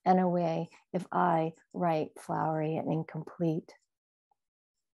experience anyway if I write flowery and incomplete?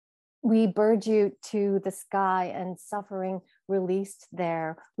 We bird you to the sky and suffering released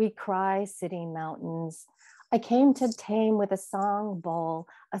there. We cry city mountains. I came to tame with a song bowl,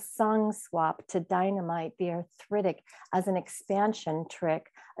 a song swap to dynamite the arthritic as an expansion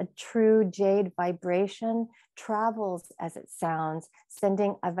trick. A true jade vibration travels as it sounds,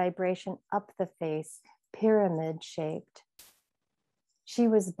 sending a vibration up the face, pyramid shaped. She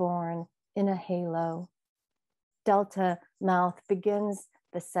was born in a halo. Delta mouth begins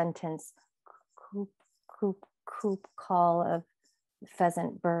the sentence, coop, coop, coop, call of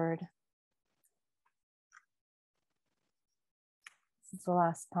pheasant bird. This is the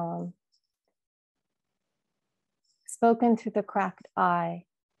last poem. Spoken through the cracked eye.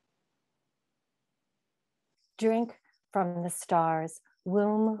 Drink from the stars,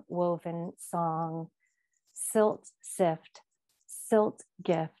 womb woven song, silt sift, silt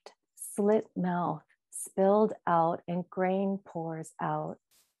gift, slit mouth, spilled out and grain pours out.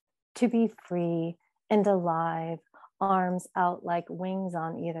 To be free and alive, arms out like wings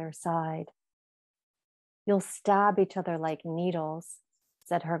on either side. You'll stab each other like needles,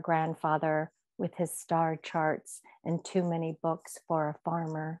 said her grandfather with his star charts and too many books for a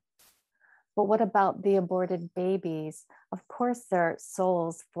farmer. But what about the aborted babies? Of course their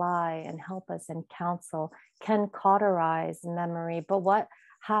souls fly and help us and counsel, can cauterize memory. But what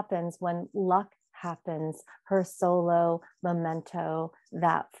happens when luck happens? Her solo memento,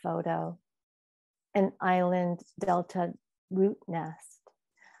 that photo. An island delta root nest,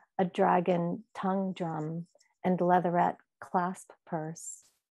 a dragon tongue drum, and leatherette clasp purse.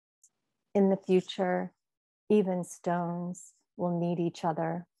 In the future, even stones will need each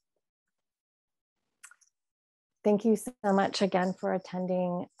other. Thank you so much again for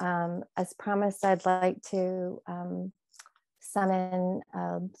attending. As promised, I'd like to summon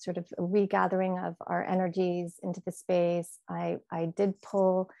sort of a regathering of our energies into the space. I did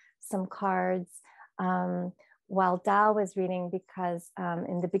pull some cards while Dao was reading because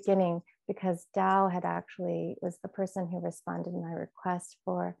in the beginning, because Dao had actually was the person who responded to my request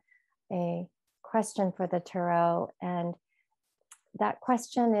for a question for the tarot. And that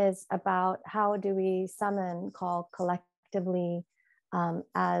question is about how do we summon, call collectively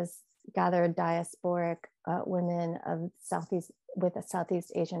as gathered diasporic women of with a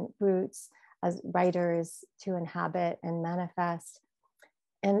Southeast Asian roots as writers to inhabit and manifest.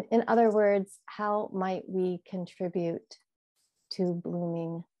 And in other words, how might we contribute to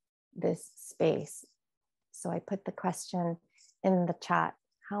blooming this space? So I put the question in the chat.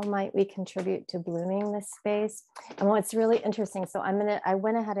 How might we contribute to blooming this space? And what's really interesting, so I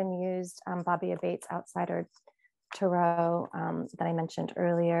went ahead and used Bobby Abate's Outsider Tarot that I mentioned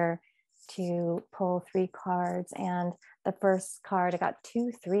earlier to pull 3 cards. And the first card, I got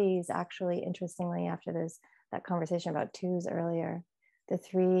 2 3s actually, interestingly, after that conversation about 2s earlier. The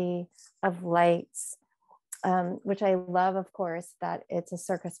 3 of lights, which I love, of course, that it's a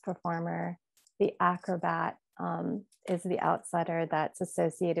circus performer. The acrobat is the outsider that's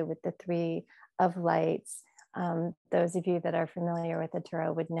associated with the 3 of lights. Those of you that are familiar with the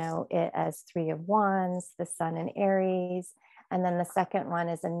tarot would know it as 3 of wands, the sun in Aries. And then the second one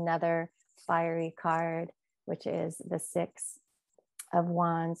is another fiery card, which is the 6 of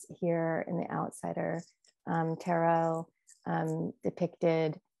wands here in the outsider tarot,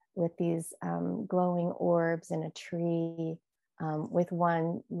 depicted with these glowing orbs in a tree, with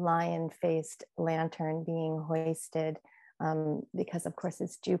one lion-faced lantern being hoisted, because of course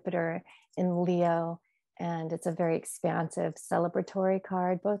it's Jupiter in Leo, and it's a very expansive celebratory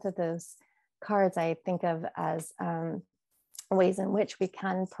card. Both of those cards I think of as ways in which we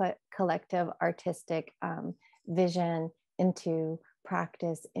can put collective artistic vision into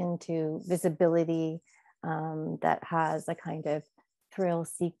practice, into visibility that has a kind of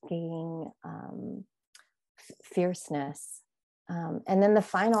thrill-seeking fierceness. And then the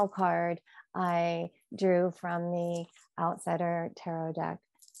final card I drew from the Outsider Tarot deck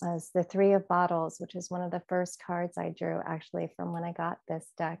was the 3 of Bottles, which is one of the first cards I drew actually from when I got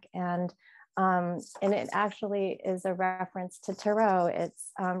this deck. And it actually is a reference to tarot.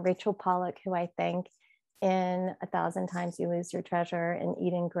 It's Rachel Pollack, who I think in 1,000 Times You Lose Your Treasure and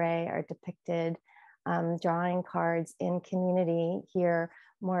Eden Gray are depicted drawing cards in community, here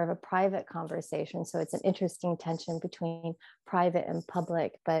more of a private conversation. So it's an interesting tension between private and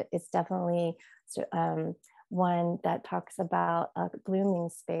public, but it's definitely one that talks about a blooming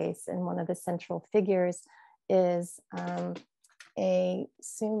space. And one of the central figures is a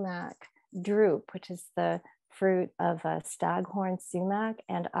sumac drupe, which is the fruit of a staghorn sumac.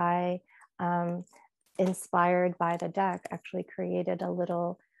 And I, inspired by the deck, actually created a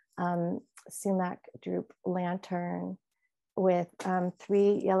little sumac drupe lantern with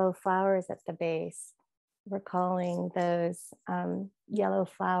 3 yellow flowers at the base, recalling those yellow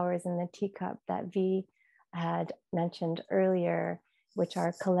flowers in the teacup that Vi had mentioned earlier, which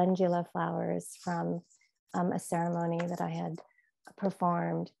are calendula flowers from a ceremony that I had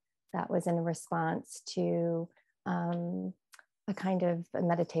performed that was in response to a kind of a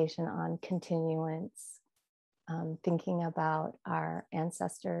meditation on continuance, thinking about our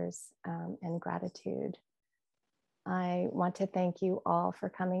ancestors and gratitude. I want to thank you all for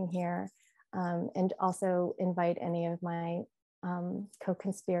coming here, and also invite any of my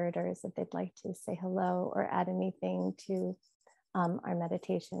co-conspirators if they'd like to say hello or add anything to our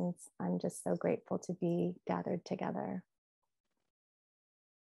meditations. I'm just so grateful to be gathered together.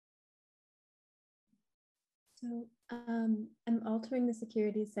 So I'm altering the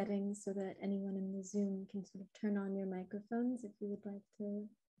security settings so that anyone in the Zoom can sort of turn on your microphones if you would like to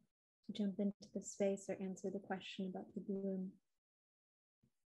jump into the space or answer the question about the bloom.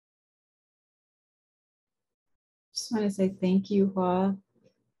 Just want to say thank you, Hoa,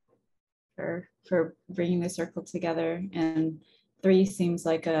 for bringing the circle together. And 3 seems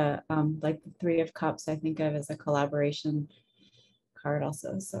like a like the 3 of Cups I think of as a collaboration card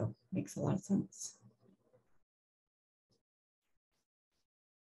also, so makes a lot of sense.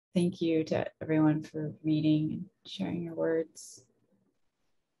 Thank you to everyone for reading and sharing your words.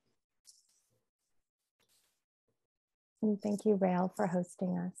 And thank you, Rael, for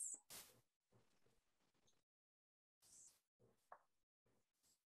hosting us.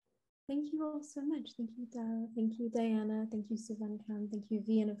 Thank you all so much. Thank you, Dao. Thank you, Diana. Thank you, Souvankham. Thank you,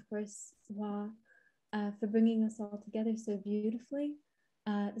 Vi, and of course, Hoa, for bringing us all together so beautifully.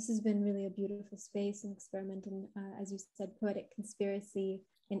 This has been really a beautiful space and experiment in, as you said, poetic conspiracy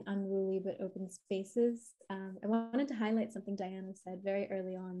in unruly but open spaces. I wanted to highlight something Diana said very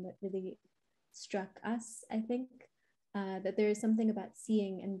early on that really struck us, I think, that there is something about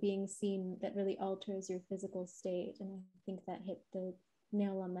seeing and being seen that really alters your physical state. And I think that hit the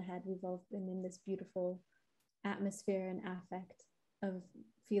nail on the head. We've all been in this beautiful atmosphere and affect of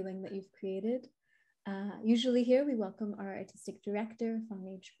feeling that you've created. Usually here we welcome our artistic director,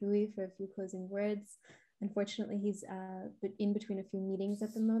 Phong H. Bui, for a few closing words. Unfortunately, he's in between a few meetings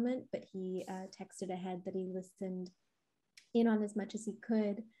at the moment, but he texted ahead that he listened in on as much as he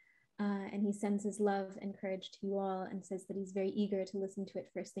could. And he sends his love and courage to you all and says that he's very eager to listen to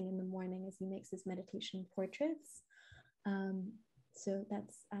it first thing in the morning as he makes his meditation portraits. So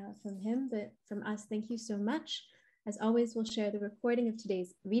that's from him, but from us, thank you so much. As always, we'll share the recording of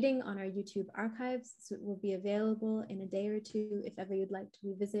today's reading on our YouTube archives, so it will be available in a day or two if ever you'd like to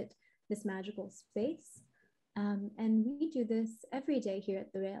revisit this magical space. And we do this every day here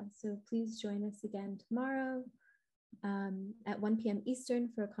at the Rail, so please join us again tomorrow at 1 p.m. Eastern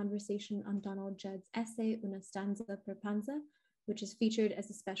for a conversation on Donald Judd's essay, Una Stanza per Panza, which is featured as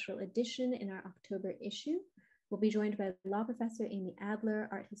a special edition in our October issue. We'll be joined by law professor Amy Adler,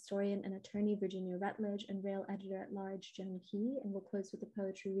 art historian and attorney Virginia Rutledge, and Rail editor-at-large Joan Key, and we'll close with a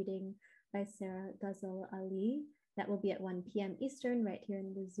poetry reading by Sarah Ghazal Ali. That will be at 1 p.m. Eastern right here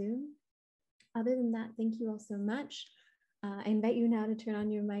in the Zoom. Other than that, thank you all so much. I invite you now to turn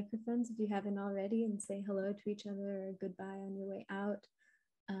on your microphones if you haven't already and say hello to each other or goodbye on your way out,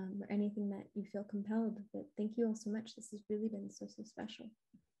 or anything that you feel compelled. But thank you all so much. This has really been so special.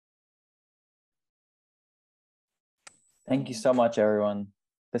 Thank you so much, everyone.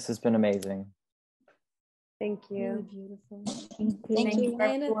 This has been amazing. Thank you. Really beautiful. Thank you,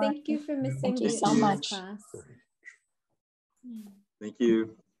 Diana, everyone. thank you for missing Thank you so much. class. Thank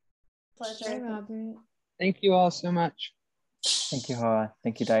you. Pleasure. Hi, Robert. Thank you all so much. Thank you, Hoa.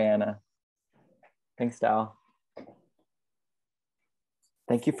 Thank you, Diana. Thanks, Dao.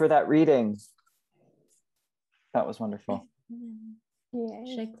 Thank you for that reading. That was wonderful. Yeah.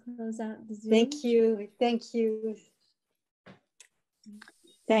 Should I close out the Zoom? Thank you. Thank you.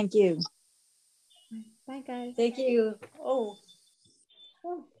 Thank you. Bye, guys. Thank you. Oh.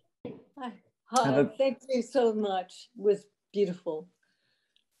 Hi. Thank you so much. It was beautiful.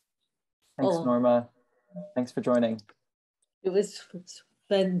 Thanks, Norma. Thanks for joining. It was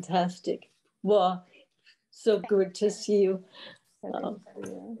fantastic. Wow. So good to see you.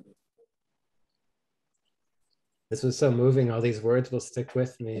 This was so moving. All these words will stick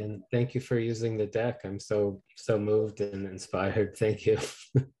with me. And thank you for using the deck. I'm so moved and inspired. Thank you.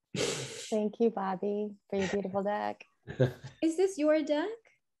 Thank you, Bobby, for your beautiful deck. Is this your deck?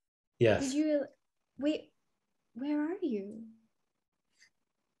 Yes. Did you, wait, where are you?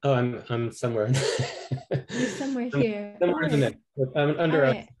 Oh, I'm somewhere. You're somewhere here. Somewhere in the mix. I'm under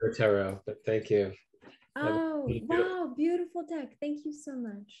All right. tarot, but thank you. Oh, wow, beautiful deck. Thank you so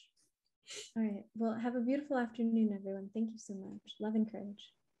much. All right. Well, have a beautiful afternoon, everyone. Thank you so much. Love and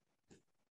courage.